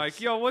 box. I'm like,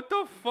 yo, what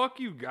the fuck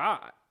you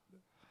got?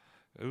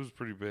 It was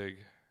pretty big.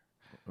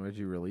 Where'd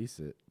you release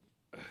it?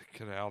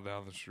 Canal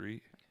down the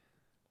street.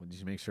 Did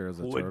you make sure it was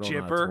a Wood turtle,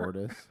 chipper? not a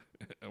tortoise?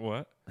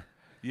 What?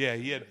 Yeah,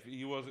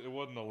 he wasn't. It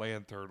wasn't a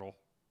land turtle.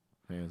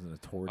 Maybe it was a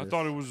tortoise. I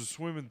thought it was a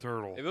swimming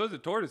turtle. If it was a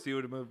tortoise, he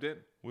would have moved in.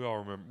 We all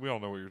remember. We all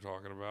know what you're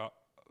talking about.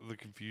 The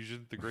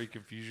confusion, the Great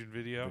Confusion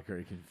video The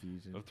Great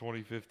Confusion. of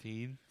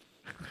 2015.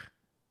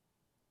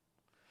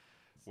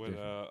 When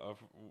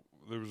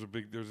there was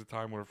a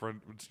time when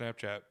when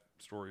Snapchat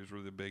stories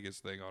were the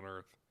biggest thing on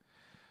earth.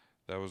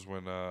 That was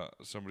when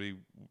somebody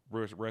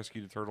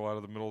rescued a turtle out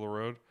of the middle of the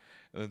road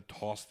and then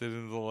tossed it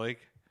into the lake,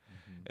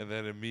 and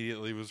then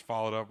immediately was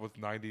followed up with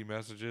 90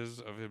 messages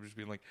of him just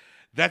being like,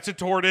 "That's a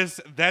tortoise,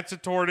 that's a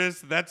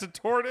tortoise, that's a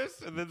tortoise,"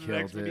 and then the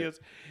next Killed video it. is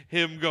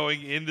him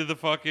going into the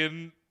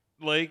fucking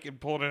lake and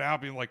pulling it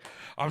out, being like,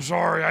 "I'm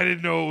sorry, I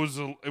didn't know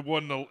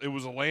it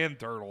was a land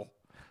turtle."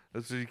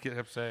 That's what he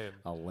kept saying.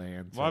 A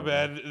land My turtle.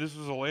 bad. This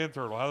was a land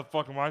turtle. How the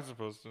fuck am I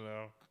supposed to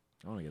know?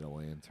 I want to get a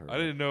land turtle. I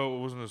didn't know it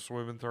wasn't a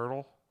swimming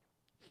turtle.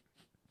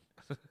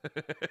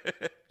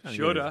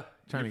 Shoulda.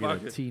 Trying to You get a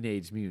fucking-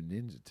 Teenage Mutant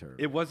Ninja Turtle.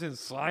 It wasn't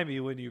slimy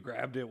when you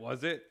grabbed it,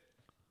 was it?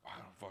 I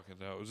don't fucking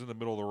know. It was in the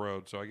middle of the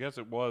road, so I guess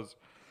it was.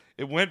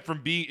 It went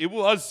from being. It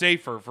was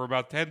safer for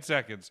about 10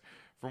 seconds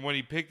from when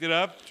he picked it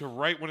up to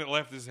right when it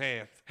left his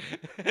hand,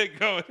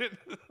 going into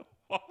the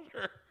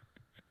water.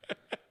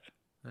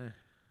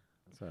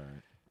 It's all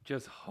right.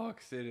 Just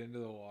hucks it into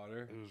the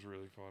water. It was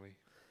really funny.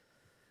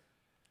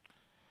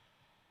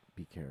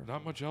 Be careful.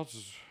 Not much else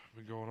has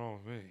been going on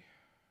with me.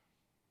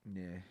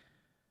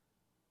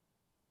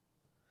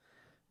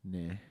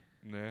 Nah.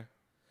 Nah.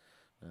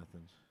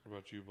 Nothing. What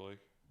about you, Blake?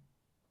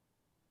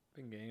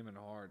 Been gaming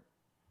hard.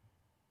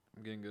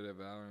 I'm getting good at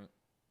Valorant.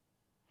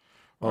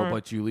 Oh, All right.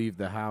 but you leave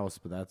the house,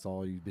 but that's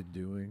all you've been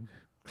doing?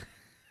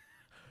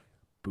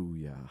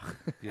 Booyah.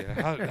 Yeah.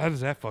 How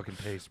does that fucking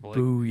taste, Blake?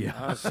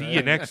 Booyah. See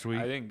you next week.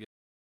 I didn't